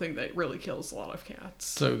that's something that really kills a lot of cats.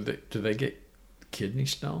 So do they get kidney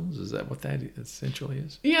stones? Is that what that essentially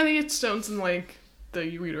is? Yeah, they get stones in like the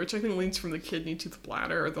ureter, which I think leads from the kidney to the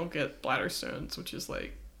bladder, or they'll get bladder stones, which is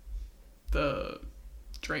like the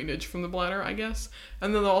drainage from the bladder, I guess.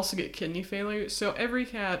 And then they'll also get kidney failure. So every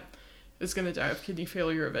cat is going to die of kidney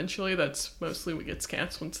failure eventually. That's mostly what gets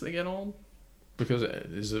cats once they get old.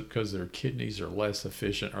 Is it because their kidneys are less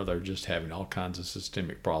efficient, or they're just having all kinds of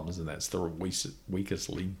systemic problems, and that's the weakest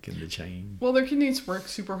link in the chain? Well, their kidneys work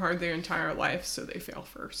super hard their entire life, so they fail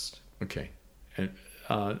first. Okay. And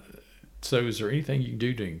so is there anything you can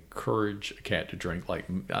do to encourage a cat to drink? Like,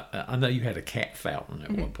 I know you had a cat fountain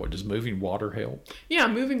at one point. Does moving water help? Yeah,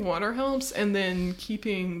 moving water helps, and then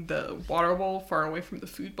keeping the water bowl far away from the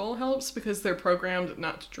food bowl helps, because they're programmed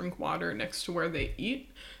not to drink water next to where they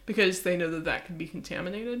eat, because they know that can be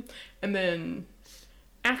contaminated. And then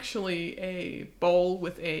actually a bowl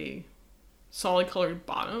with a solid colored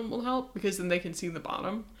bottom will help, because then they can see the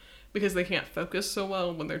bottom, because they can't focus so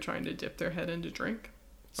well when they're trying to dip their head in to drink.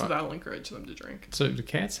 So that'll encourage them to drink. So do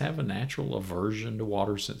cats have a natural aversion to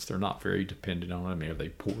water since they're not very dependent on it? I mean, are they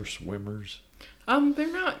poor swimmers?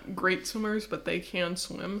 They're not great swimmers, but they can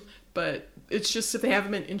swim. But it's just that they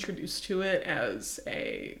haven't been introduced to it as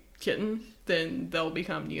a kitten, then they'll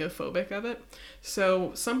become neophobic of it.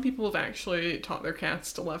 So some people have actually taught their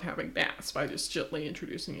cats to love having baths by just gently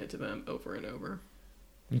introducing it to them over and over.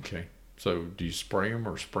 Okay. So do you spray them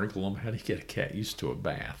or sprinkle them? How do you get a cat used to a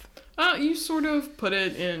bath? You sort of put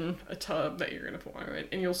it in a tub that you're going to put water in,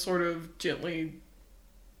 and you'll sort of gently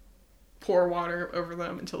pour water over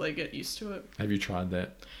them until they get used to it. Have you tried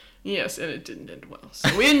that? Yes, and it didn't end well,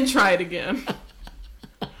 so we didn't try it again.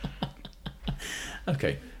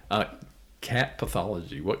 Okay. Cat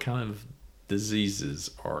pathology. What kind of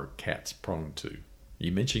diseases are cats prone to?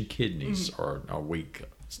 You mentioned kidneys are a weak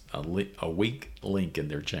link in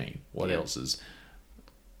their chain. What else is?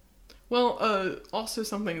 Well, also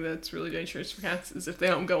something that's really dangerous for cats is if they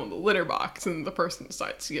don't go in the litter box and the person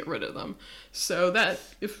decides to get rid of them. So that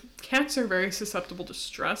if cats are very susceptible to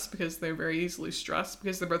stress because they're very easily stressed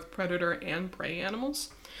because they're both predator and prey animals.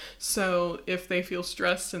 So if they feel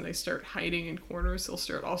stressed and they start hiding in corners, they'll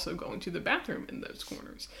start also going to the bathroom in those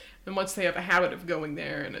corners. And once they have a habit of going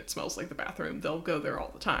there and it smells like the bathroom, they'll go there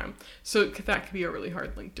all the time. So that could be a really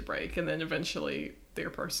hard link to break. And then eventually their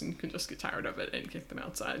person can just get tired of it and kick them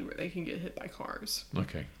outside where they can get hit by cars.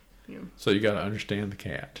 Okay. Yeah. So you got to understand the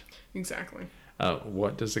cat. Exactly.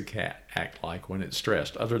 What does a cat act like when it's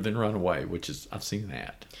stressed, other than run away, which is, I've seen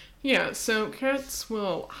that. Yeah, so cats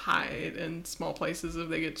will hide in small places if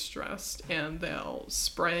they get stressed, and they'll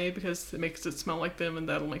spray because it makes it smell like them, and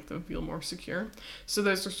that'll make them feel more secure. So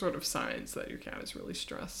those are sort of signs that your cat is really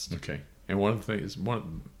stressed. Okay. And one of the things,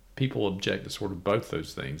 people object to sort of both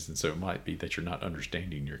those things, and so it might be that you're not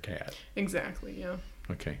understanding your cat. Exactly, yeah.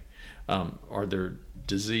 Okay. Are there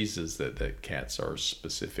diseases that cats are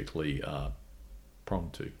specifically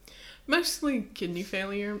prone to? Mostly kidney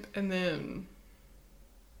failure, and then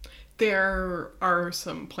there are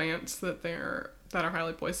some plants that are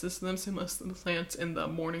highly poisonous to them. So most of the plants in the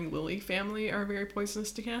morning lily family are very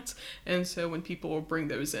poisonous to cats, and so when people bring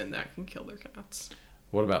those in, that can kill their cats.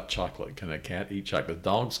 What about chocolate? Can a cat eat chocolate?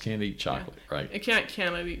 Dogs can't eat chocolate, right? A cat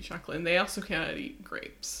cannot eat chocolate, and they also cannot eat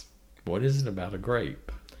grapes. What is it about a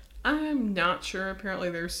grape? I'm not sure.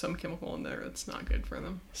 Apparently there's some chemical in there that's not good for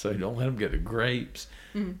them. So don't let them get the grapes.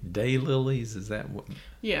 Mm-hmm. Daylilies, is that what?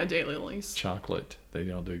 Yeah, daylilies. Chocolate. They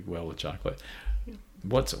don't do well with chocolate. Yeah.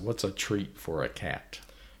 What's a treat for a cat?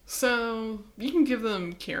 So you can give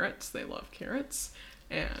them carrots. They love carrots.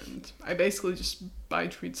 And I basically just buy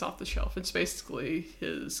treats off the shelf. It's basically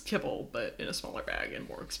his kibble, but in a smaller bag and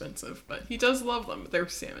more expensive. But he does love them. They're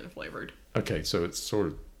salmon flavored. Okay, so it's sort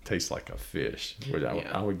of tastes like a fish.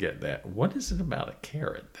 I would get that. What is it about a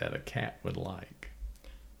carrot that a cat would like?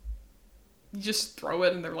 You just throw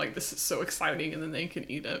it and they're like, this is so exciting, and then they can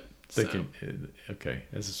eat it. They can, okay,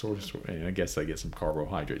 as a sort of, and I guess they get some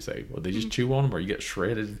carbohydrates. Well, they just chew on them, or you get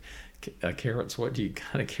shredded carrots. What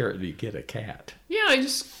kind of carrot do you get a cat? Yeah, I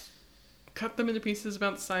just cut them into pieces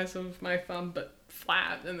about the size of my thumb, but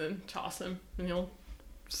flat, and then toss them, and he'll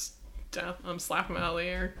just slap them out of the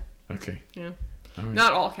air. Okay. Yeah. All right.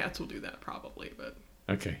 Not all cats will do that, probably, but.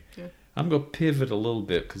 Okay. Yeah. I'm going to pivot a little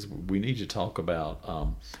bit because we need to talk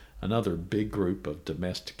about another big group of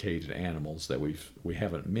domesticated animals that we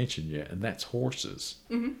haven't mentioned yet, and that's horses.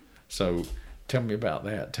 Mm-hmm. So tell me about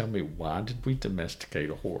that. Tell me, why did we domesticate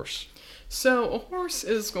a horse? So a horse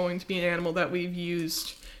is going to be an animal that we've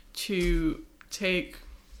used to take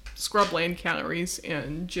scrubland calories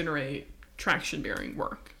and generate traction-bearing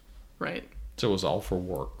work, right? So it was all for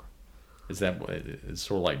work. Is that it's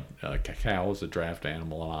sort of like cow is a draft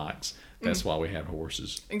animal, and ox. That's why we have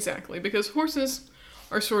horses. Exactly, because horses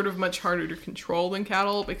are sort of much harder to control than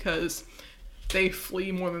cattle because they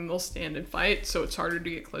flee more than they'll stand and fight, so it's harder to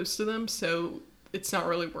get close to them. So it's not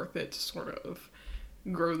really worth it to sort of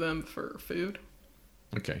grow them for food.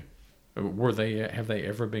 Okay. Have they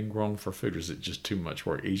ever been grown for food, or is it just too much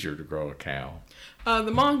work, easier to grow a cow?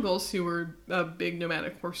 The Mongols, who were a big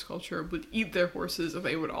nomadic horse culture, would eat their horses, and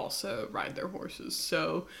they would also ride their horses.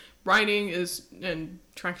 So riding and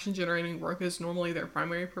traction generating work is normally their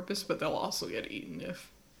primary purpose, but they'll also get eaten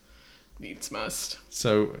if needs must.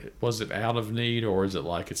 So was it out of need, or is it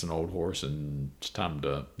like it's an old horse and it's time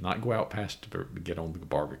to not go out past to get on the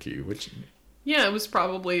barbecue? Yeah, it was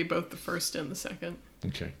probably both the first and the second.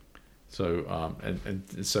 Okay. So, and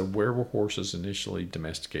so where were horses initially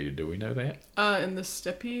domesticated? Do we know that? In the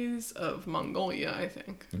steppes of Mongolia, I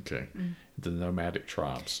think. Okay. Mm-hmm. The nomadic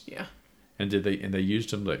tribes. Yeah. And they used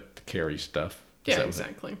them to carry stuff? Yeah,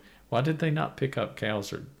 exactly. Why did they not pick up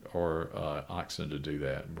cows or oxen to do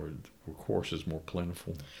that? Were horses more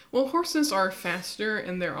plentiful? Well, horses are faster,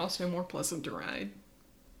 and they're also more pleasant to ride.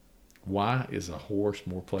 Why is a horse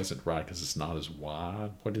more pleasant to ride? Because it's not as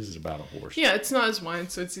wide? What is it about a horse? Yeah, it's not as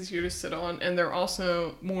wide, so it's easier to sit on, and they're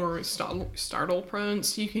also more startle prone,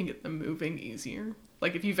 so you can get them moving easier.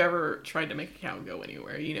 Like if you've ever tried to make a cow go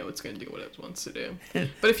anywhere, you know it's going to do what it wants to do.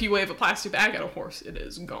 But if you wave a plastic bag at a horse, it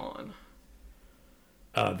is gone.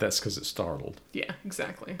 That's because it's startled. Yeah,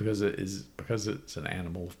 exactly. Because it's an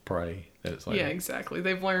animal of prey. That it's like, yeah, exactly.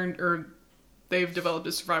 They've learned, or they've developed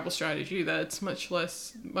a survival strategy that it's much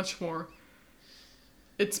less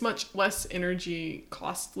energy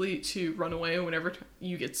costly to run away whenever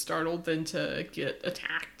you get startled than to get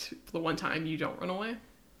attacked the one time you don't run away.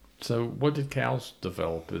 So what did cows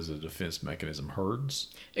develop as a defense mechanism?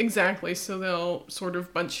 Herds? Exactly. So they'll sort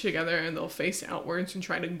of bunch together and they'll face outwards and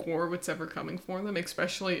try to gore what's ever coming for them,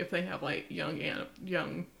 especially if they have like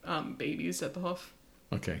young babies at the hoof.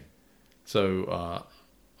 Okay. So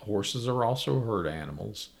horses are also herd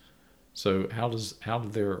animals. So how does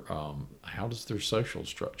their social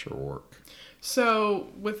structure work? So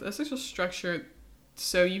with a social structure,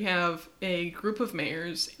 so you have a group of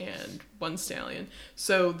mares and one stallion.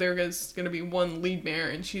 So there's going to be one lead mare,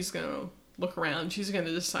 and she's going to look around. She's going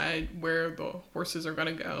to decide where the horses are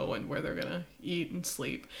going to go and where they're going to eat and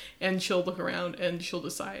sleep. And she'll look around and she'll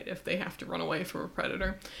decide if they have to run away from a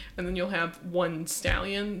predator. And then you'll have one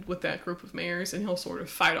stallion with that group of mares, and he'll sort of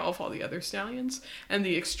fight off all the other stallions. And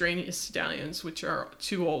the extraneous stallions, which are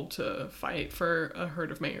too old to fight for a herd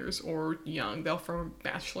of mares or young, they'll form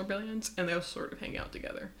bachelor bands, and they'll sort of hang out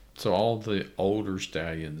together. So all the older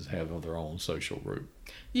stallions have their own social group.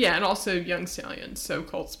 Yeah, and also young stallions, so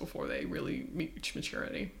colts before they really reach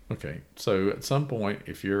maturity. Okay, so at some point,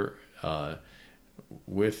 if you're a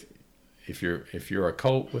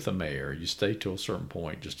colt with a mare, you stay to a certain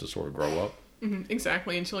point just to sort of grow up. Mm-hmm,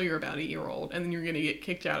 exactly, until you're about a year old, and then you're going to get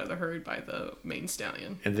kicked out of the herd by the main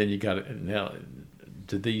stallion. And then you got to now.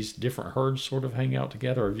 Do these different herds sort of hang out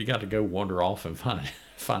together, or have you got to go wander off and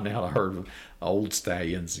find out a herd of old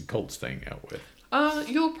stallions and colts to hang out with?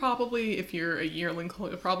 You'll probably, if you're a yearling colt,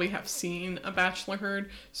 you'll probably have seen a bachelor herd.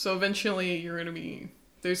 So eventually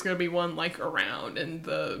there's going to be one like around, and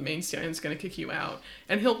the main stallion's going to kick you out.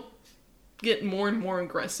 And he'll get more and more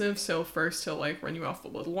aggressive. So first he'll like run you off a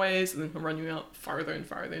little ways, and then he'll run you out farther and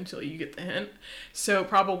farther until you get the hint. So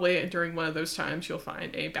probably during one of those times you'll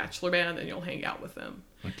find a bachelor band and you'll hang out with them.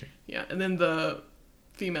 Okay. Yeah, and then the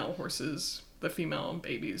female horses, the female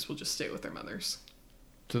babies, will just stay with their mothers.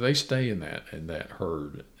 So they stay in that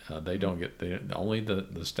herd. They don't get only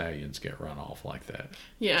the stallions get run off like that.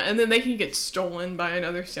 Yeah, and then they can get stolen by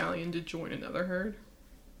another stallion to join another herd.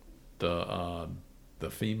 The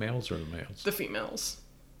females or the males? The females.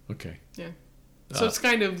 Okay. Yeah. So it's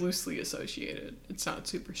kind of loosely associated. It's not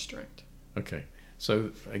super strict. Okay.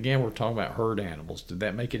 So again, we're talking about herd animals. Did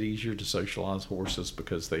that make it easier to socialize horses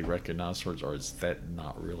because they recognize herds, or does that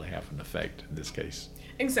not really have an effect in this case?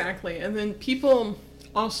 Exactly. And then people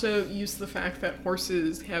also use the fact that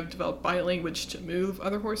horses have developed body language to move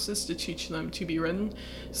other horses to teach them to be ridden.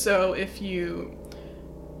 So if you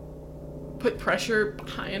put pressure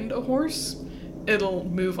behind a horse, it'll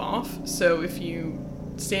move off. So if you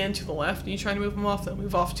stand to the left and you try to move them off, they'll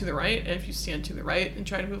move off to the right. And if you stand to the right and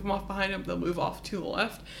try to move them off behind them, they'll move off to the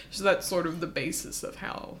left. So that's sort of the basis of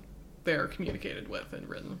how they're communicated with and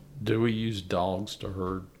ridden. Do we use dogs to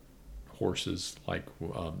herd horses like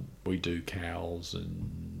we do cows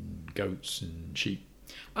and goats and sheep?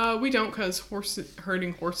 We don't, because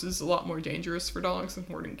herding horses is a lot more dangerous for dogs than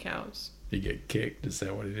herding cows. You get kicked, is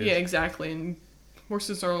that what it is? Yeah, exactly. And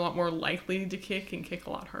horses are a lot more likely to kick and kick a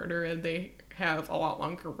lot harder, and they have a lot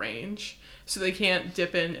longer range. So they can't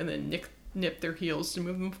dip in and then nip their heels to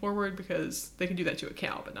move them forward, because they can do that to a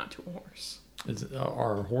cow, but not to a horse.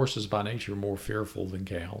 Are horses by nature more fearful than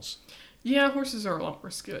cows? Yeah, horses are a lot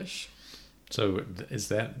more skittish. So is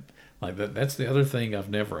that like that? That's the other thing I've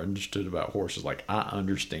never understood about horses. Like I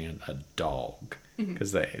understand a dog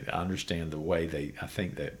because I understand the way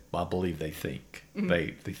I believe they think. Mm-hmm.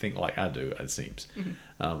 They think like I do, it seems.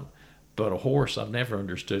 Mm-hmm. But a horse I've never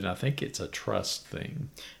understood, and I think it's a trust thing.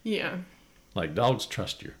 Yeah. Like dogs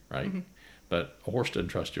trust you, right? Mm-hmm. But a horse doesn't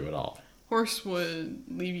trust you at all. Horse would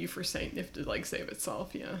leave you for Saint if to like save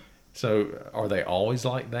itself, yeah. So are they always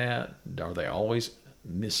like that? Are they always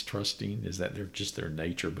mistrusting? Is that their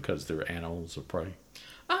nature because they're animals of prey?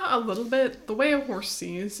 A little bit. The way a horse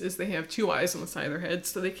sees is they have two eyes on the side of their head,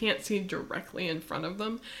 so they can't see directly in front of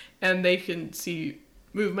them, and they can see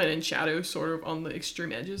movement and shadow sort of on the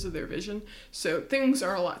extreme edges of their vision. So things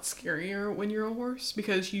are a lot scarier when you're a horse,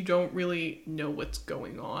 because you don't really know what's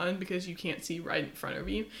going on, because you can't see right in front of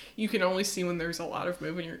you. You can only see when there's a lot of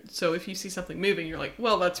movement. So if you see something moving, you're like,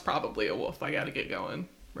 well, that's probably a wolf. I gotta get going.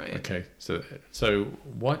 right? Okay, so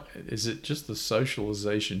what is it? Just the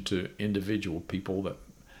socialization to individual people that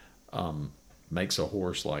makes a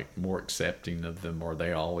horse like more accepting of them, or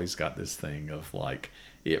they always got this thing of like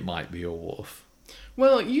it might be a wolf?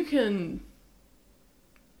 Well, you can,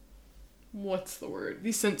 what's the word?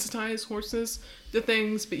 Desensitize horses to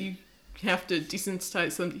things, but you have to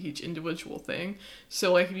desensitize them to each individual thing.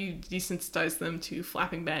 So, like, if you desensitize them to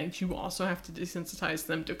flapping bags, you also have to desensitize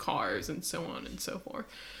them to cars and so on and so forth.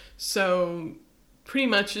 So, pretty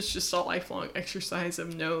much it's just a lifelong exercise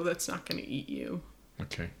of no, that's not going to eat you.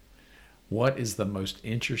 Okay. What is the most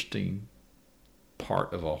interesting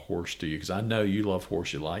part of a horse to you? Because I know you love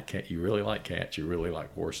horse, you like cat, you really like cats, you really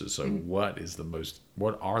like horses. So what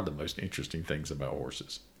are the most interesting things about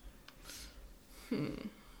horses?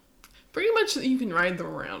 Pretty much that you can ride them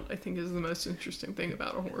around, I think, is the most interesting thing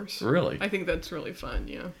about a horse. Really? I think that's really fun,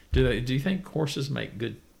 yeah. Do you think horses make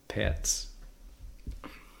good pets?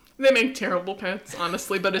 They make terrible pets,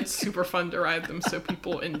 honestly, but it's super fun to ride them, so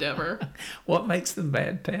people endeavor. What makes them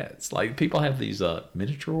bad pets? Like, people have these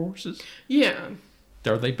miniature horses. Yeah.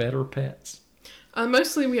 Are they better pets?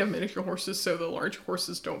 Mostly we have miniature horses, so the large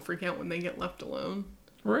horses don't freak out when they get left alone.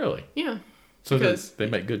 Really? Yeah. So Because- they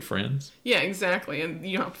make good friends? Yeah, exactly, and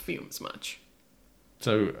you don't have to feed them as much.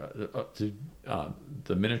 So do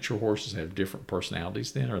the miniature horses have different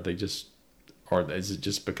personalities then, or is it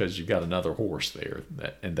just because you've got another horse there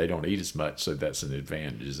and they don't eat as much, so that's an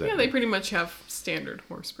advantage? Is that Yeah, they pretty much have standard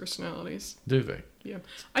horse personalities. do they? Yeah.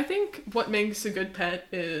 I think what makes a good pet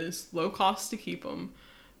is low cost to keep them.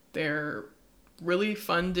 They're really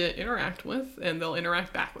fun to interact with, and they'll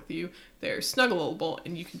interact back with you. They're snuggleable,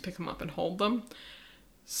 and you can pick them up and hold them.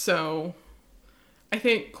 So I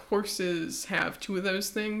think horses have two of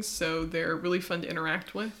those things, so they're really fun to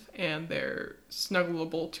interact with, and they're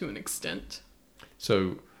snuggleable to an extent.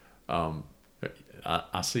 So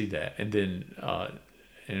I see that. And then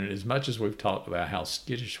and as much as we've talked about how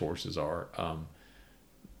skittish horses are,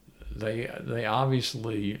 they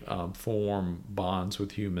obviously form bonds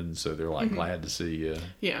with humans, so they're like glad to see you.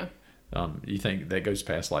 Yeah. You think that goes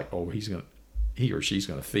past like, oh, he or she's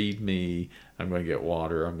going to feed me, I'm going to get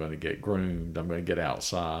water, I'm going to get groomed, I'm going to get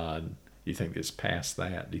outside. Do you think it's past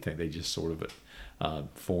that? Do you think they just sort of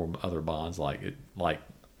form other bonds like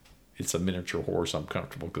it's a miniature horse, I'm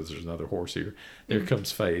comfortable because there's another horse here. There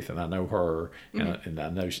comes Faith, and I know her, and I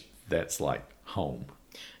know that's like home.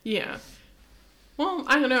 Yeah. Well,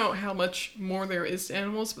 I don't know how much more there is to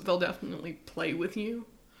animals, but they'll definitely play with you,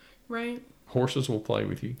 right? Horses will play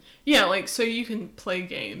with you. Yeah, like, so you can play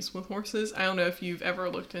games with horses. I don't know if you've ever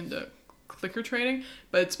looked into clicker training,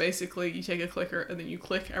 but it's basically you take a clicker and then you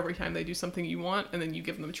click every time they do something you want, and then you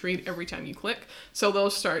give them a treat every time you click. So they'll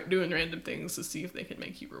start doing random things to see if they can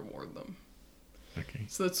make you reward them. Okay.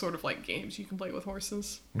 So it's sort of like games you can play with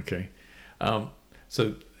horses. Okay.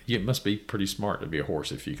 So you must be pretty smart to be a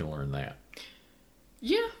horse if you can learn that.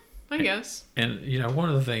 Yeah, I guess. And, one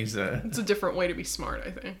of the things that... It's a different way to be smart, I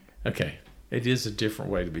think. Okay. It is a different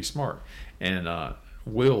way to be smart. And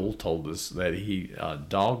Will told us that he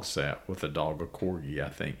dog sat with a dog, a corgi, I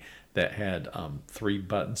think, that had 3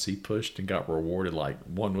 buttons he pushed and got rewarded. Like,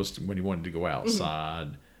 one was when he wanted to go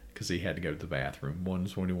outside because he had to go to the bathroom. One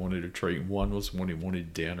was when he wanted a treat. One was when he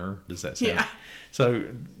wanted dinner. Does that sound? Yeah. So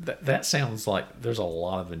that sounds like there's a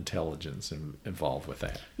lot of intelligence involved with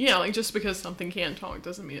that. Yeah, like just because something can't talk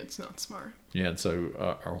doesn't mean it's not smart. Yeah, and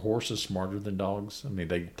so are horses smarter than dogs? I mean,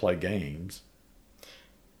 they play games.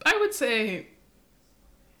 I would say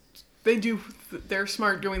they're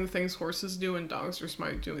smart doing the things horses do, and dogs are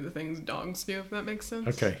smart doing the things dogs do, if that makes sense.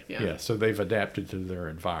 Okay, yeah. So they've adapted to their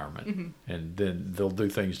environment, and then they'll do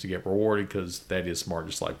things to get rewarded because that is smart,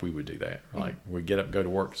 just like we would do that. Like we get up and go to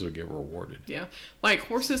work because we get rewarded. Yeah, like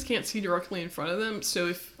horses can't see directly in front of them, so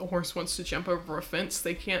if a horse wants to jump over a fence,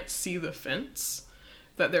 they can't see the fence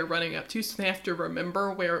that they're running up to, so they have to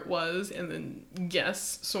remember where it was and then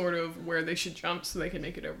guess sort of where they should jump so they can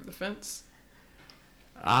make it over the fence.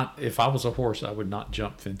 If I was a horse, I would not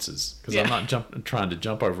jump fences because I'm not trying to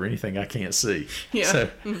jump over anything I can't see. Yeah.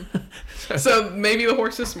 So maybe the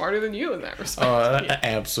horse is smarter than you in that respect.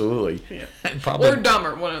 Absolutely. Yeah. Probably, or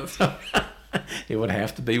dumber, one of those. it would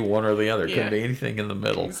have to be one or the other. It couldn't be anything in the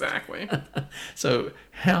middle. Exactly. So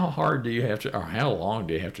how hard do you have to, or how long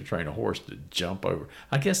do you have to train a horse to jump over?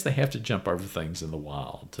 I guess they have to jump over things in the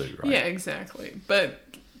wild too, right? Yeah, exactly. But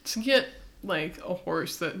to get like a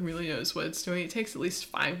horse that really knows what it's doing, it takes at least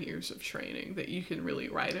 5 years of training that you can really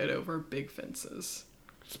ride it over big fences.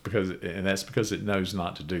 That's because it knows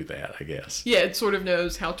not to do that, I guess. Yeah, it sort of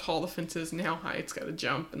knows how tall the fence is and how high it's got to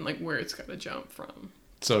jump and like where it's got to jump from.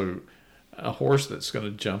 So a horse that's going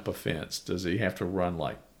to jump a fence, does he have to run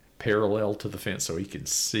like parallel to the fence so he can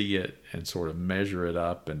see it and sort of measure it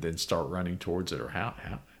up and then start running towards it, or how?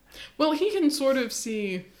 Well, he can sort of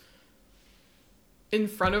see in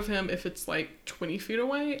front of him if it's like 20 feet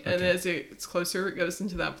away, and as it's closer, it goes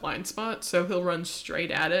into that blind spot. So he'll run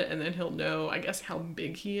straight at it, and then he'll know, I guess, how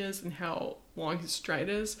big he is and how long his stride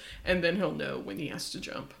is, and then he'll know when he has to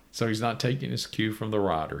jump. So he's not taking his cue from the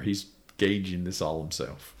rider. He's gauging this all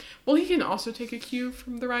himself. Well, he can also take a cue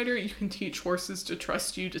from the rider. You can teach horses to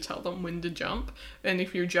trust you to tell them when to jump. And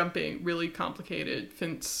if you're jumping really complicated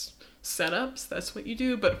fence setups, that's what you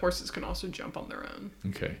do. But horses can also jump on their own.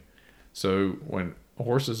 Okay. So when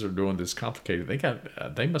horses are doing this complicated,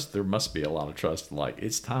 there must be a lot of trust. Like,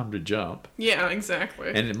 it's time to jump. Yeah, exactly.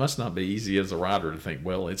 And it must not be easy as a rider to think,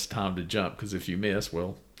 well, it's time to jump, because if you miss,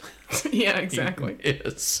 well, yeah, exactly.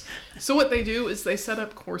 Yes. So what they do is they set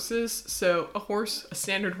up courses. So a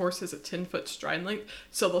standard horse has a 10-foot stride length.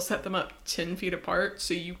 So they'll set them up 10 feet apart.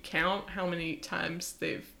 So you count how many times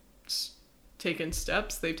they've taken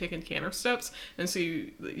steps, they've taken canter steps. And so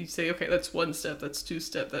you say, okay, that's 1 step, that's 2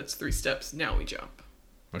 steps, that's 3 steps. Now we jump.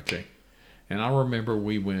 Okay. And I remember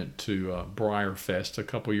we went to Briar Fest a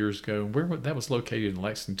couple years ago. That was located in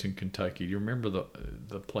Lexington, Kentucky. Do you remember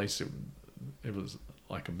the place? It was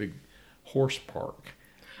like a big horse park.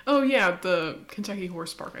 Oh, yeah, the Kentucky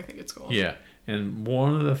Horse Park, I think it's called. Yeah, and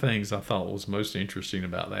one of the things I thought was most interesting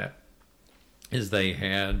about that is they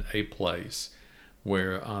had a place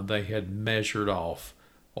where they had measured off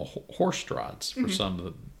horse strides for some of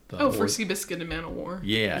the for Seabiscuit and Man of War.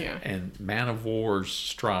 Yeah, and Man of War's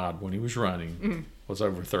stride when he was running was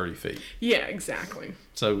over 30 feet. Yeah, exactly.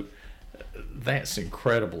 So that's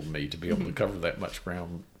incredible to me, to be able to cover that much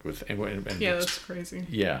ground with. And yeah, that's crazy.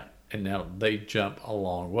 Yeah, and now they jump a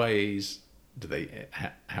long ways.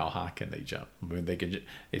 How high can they jump? I mean, they could.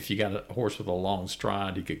 If you got a horse with a long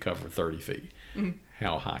stride, he could cover 30 feet. Mm-hmm.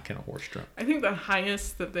 How high can a horse jump? I think the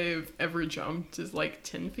highest that they've ever jumped is like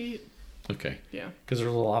 10 feet. Okay. Yeah. Because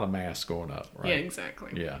there's a lot of mass going up, right? Yeah,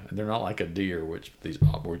 exactly. Yeah, and they're not like a deer, which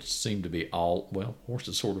seem to be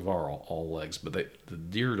horses sort of are all legs, but the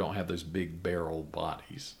deer don't have those big barrel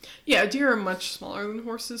bodies. Yeah, deer are much smaller than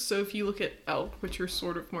horses. So if you look at elk, which are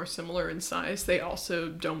sort of more similar in size, they also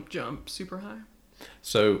don't jump super high.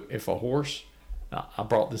 So if a horse, I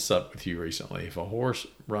brought this up with you recently, if a horse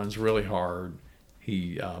runs really hard,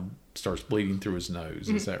 he starts bleeding through his nose.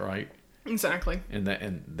 Is that right? Exactly. And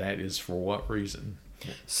that is for what reason?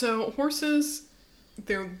 So horses,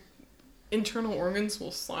 their internal organs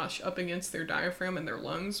will slash up against their diaphragm and their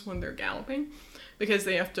lungs when they're galloping, because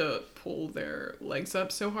they have to pull their legs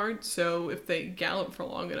up so hard. So if they gallop for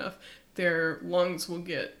long enough, their lungs will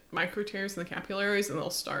get micro tears in the capillaries and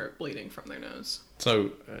they'll start bleeding from their nose.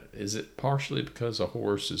 So is it partially because a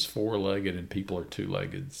horse is 4-legged and people are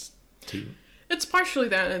 2-legged too? It's partially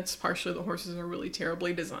that, and it's partially the horses are really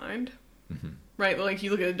terribly designed. Mm-hmm. Right? Like, you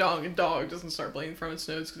look at a dog doesn't start bleeding from its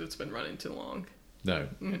nose because it's been running too long. No.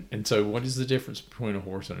 Mm-hmm. And so what is the difference between a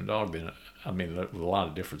horse and a dog then? I mean, there's a lot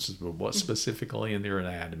of differences, but what specifically in their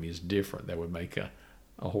anatomy is different that would make a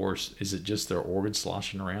horse? Is it just their organs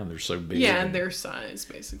sloshing around? They're so big. Yeah, and their size,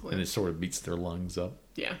 basically. And it sort of beats their lungs up?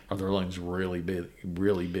 Yeah. Are their lungs really big?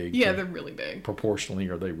 Really big? Yeah, they're really big. Proportionally,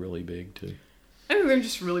 are they really big too? I think they're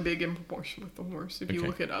just really big in proportion with the horse if you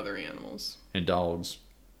look at other animals. And dogs,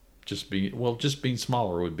 just being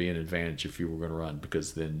smaller would be an advantage if you were going to run,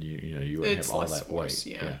 because then you wouldn't have all that weight.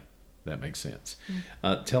 Yeah, that makes sense.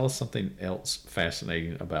 Tell us something else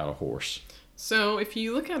fascinating about a horse. So if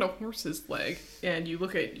you look at a horse's leg and you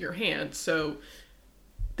look at your hand, so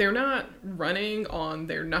they're not running on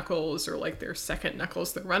their knuckles or like their second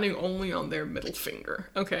knuckles. They're running only on their middle finger,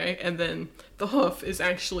 okay? And then the hoof is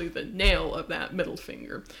actually the nail of that middle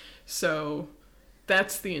finger. So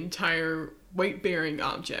that's the entire weight-bearing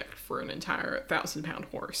object for an entire 1,000-pound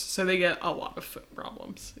horse. So they get a lot of foot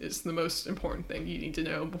problems is the most important thing you need to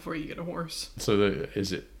know before you get a horse. So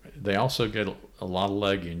they also get a lot of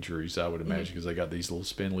leg injuries, I would imagine, because they got these little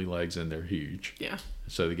spindly legs and they're huge. Yeah.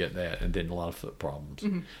 So they get that, and then a lot of foot problems.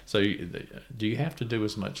 Mm-hmm. So do you have to do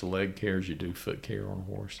as much leg care as you do foot care on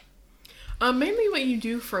a horse? Mainly what you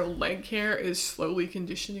do for leg care is slowly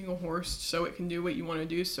conditioning a horse so it can do what you want to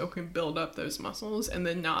do, so it can build up those muscles, and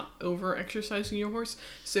then not over-exercising your horse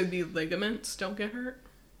so the ligaments don't get hurt.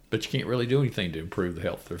 But you can't really do anything to improve the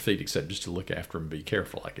health of their feet except just to look after them and be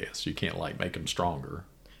careful, I guess. You can't, make them stronger.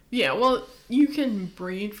 Yeah, well, you can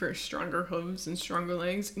breed for stronger hooves and stronger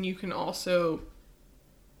legs, and you can also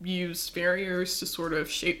use farriers to sort of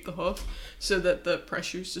shape the hoof so that the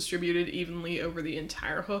pressure is distributed evenly over the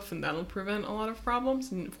entire hoof, and that'll prevent a lot of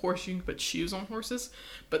problems. And of course, you can put shoes on horses,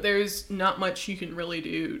 but there's not much you can really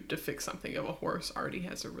do to fix something if a horse already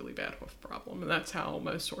has a really bad hoof problem, and that's how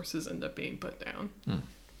most horses end up being put down.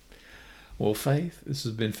 Well, Faith, this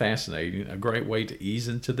has been fascinating. A great way to ease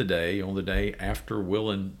into the day on the day after Will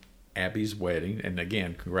and Abby's wedding. And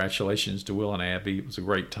again, congratulations to Will and Abby. It was a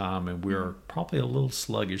great time, and we're probably a little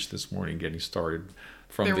sluggish this morning getting started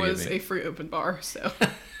from the event. There was a free open bar, so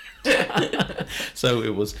so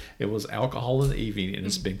it was alcohol in the evening, and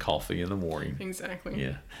it's been coffee in the morning. Exactly.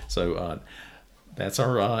 Yeah. So that's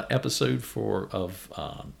our episode of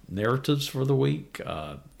narratives for the week.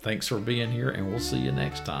 Thanks for being here, and we'll see you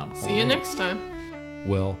next time. See you next time.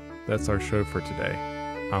 Well, that's our show for today.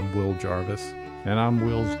 I'm Will Jarvis. And I'm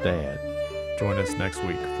Will's dad. Join us next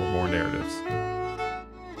week for more narratives.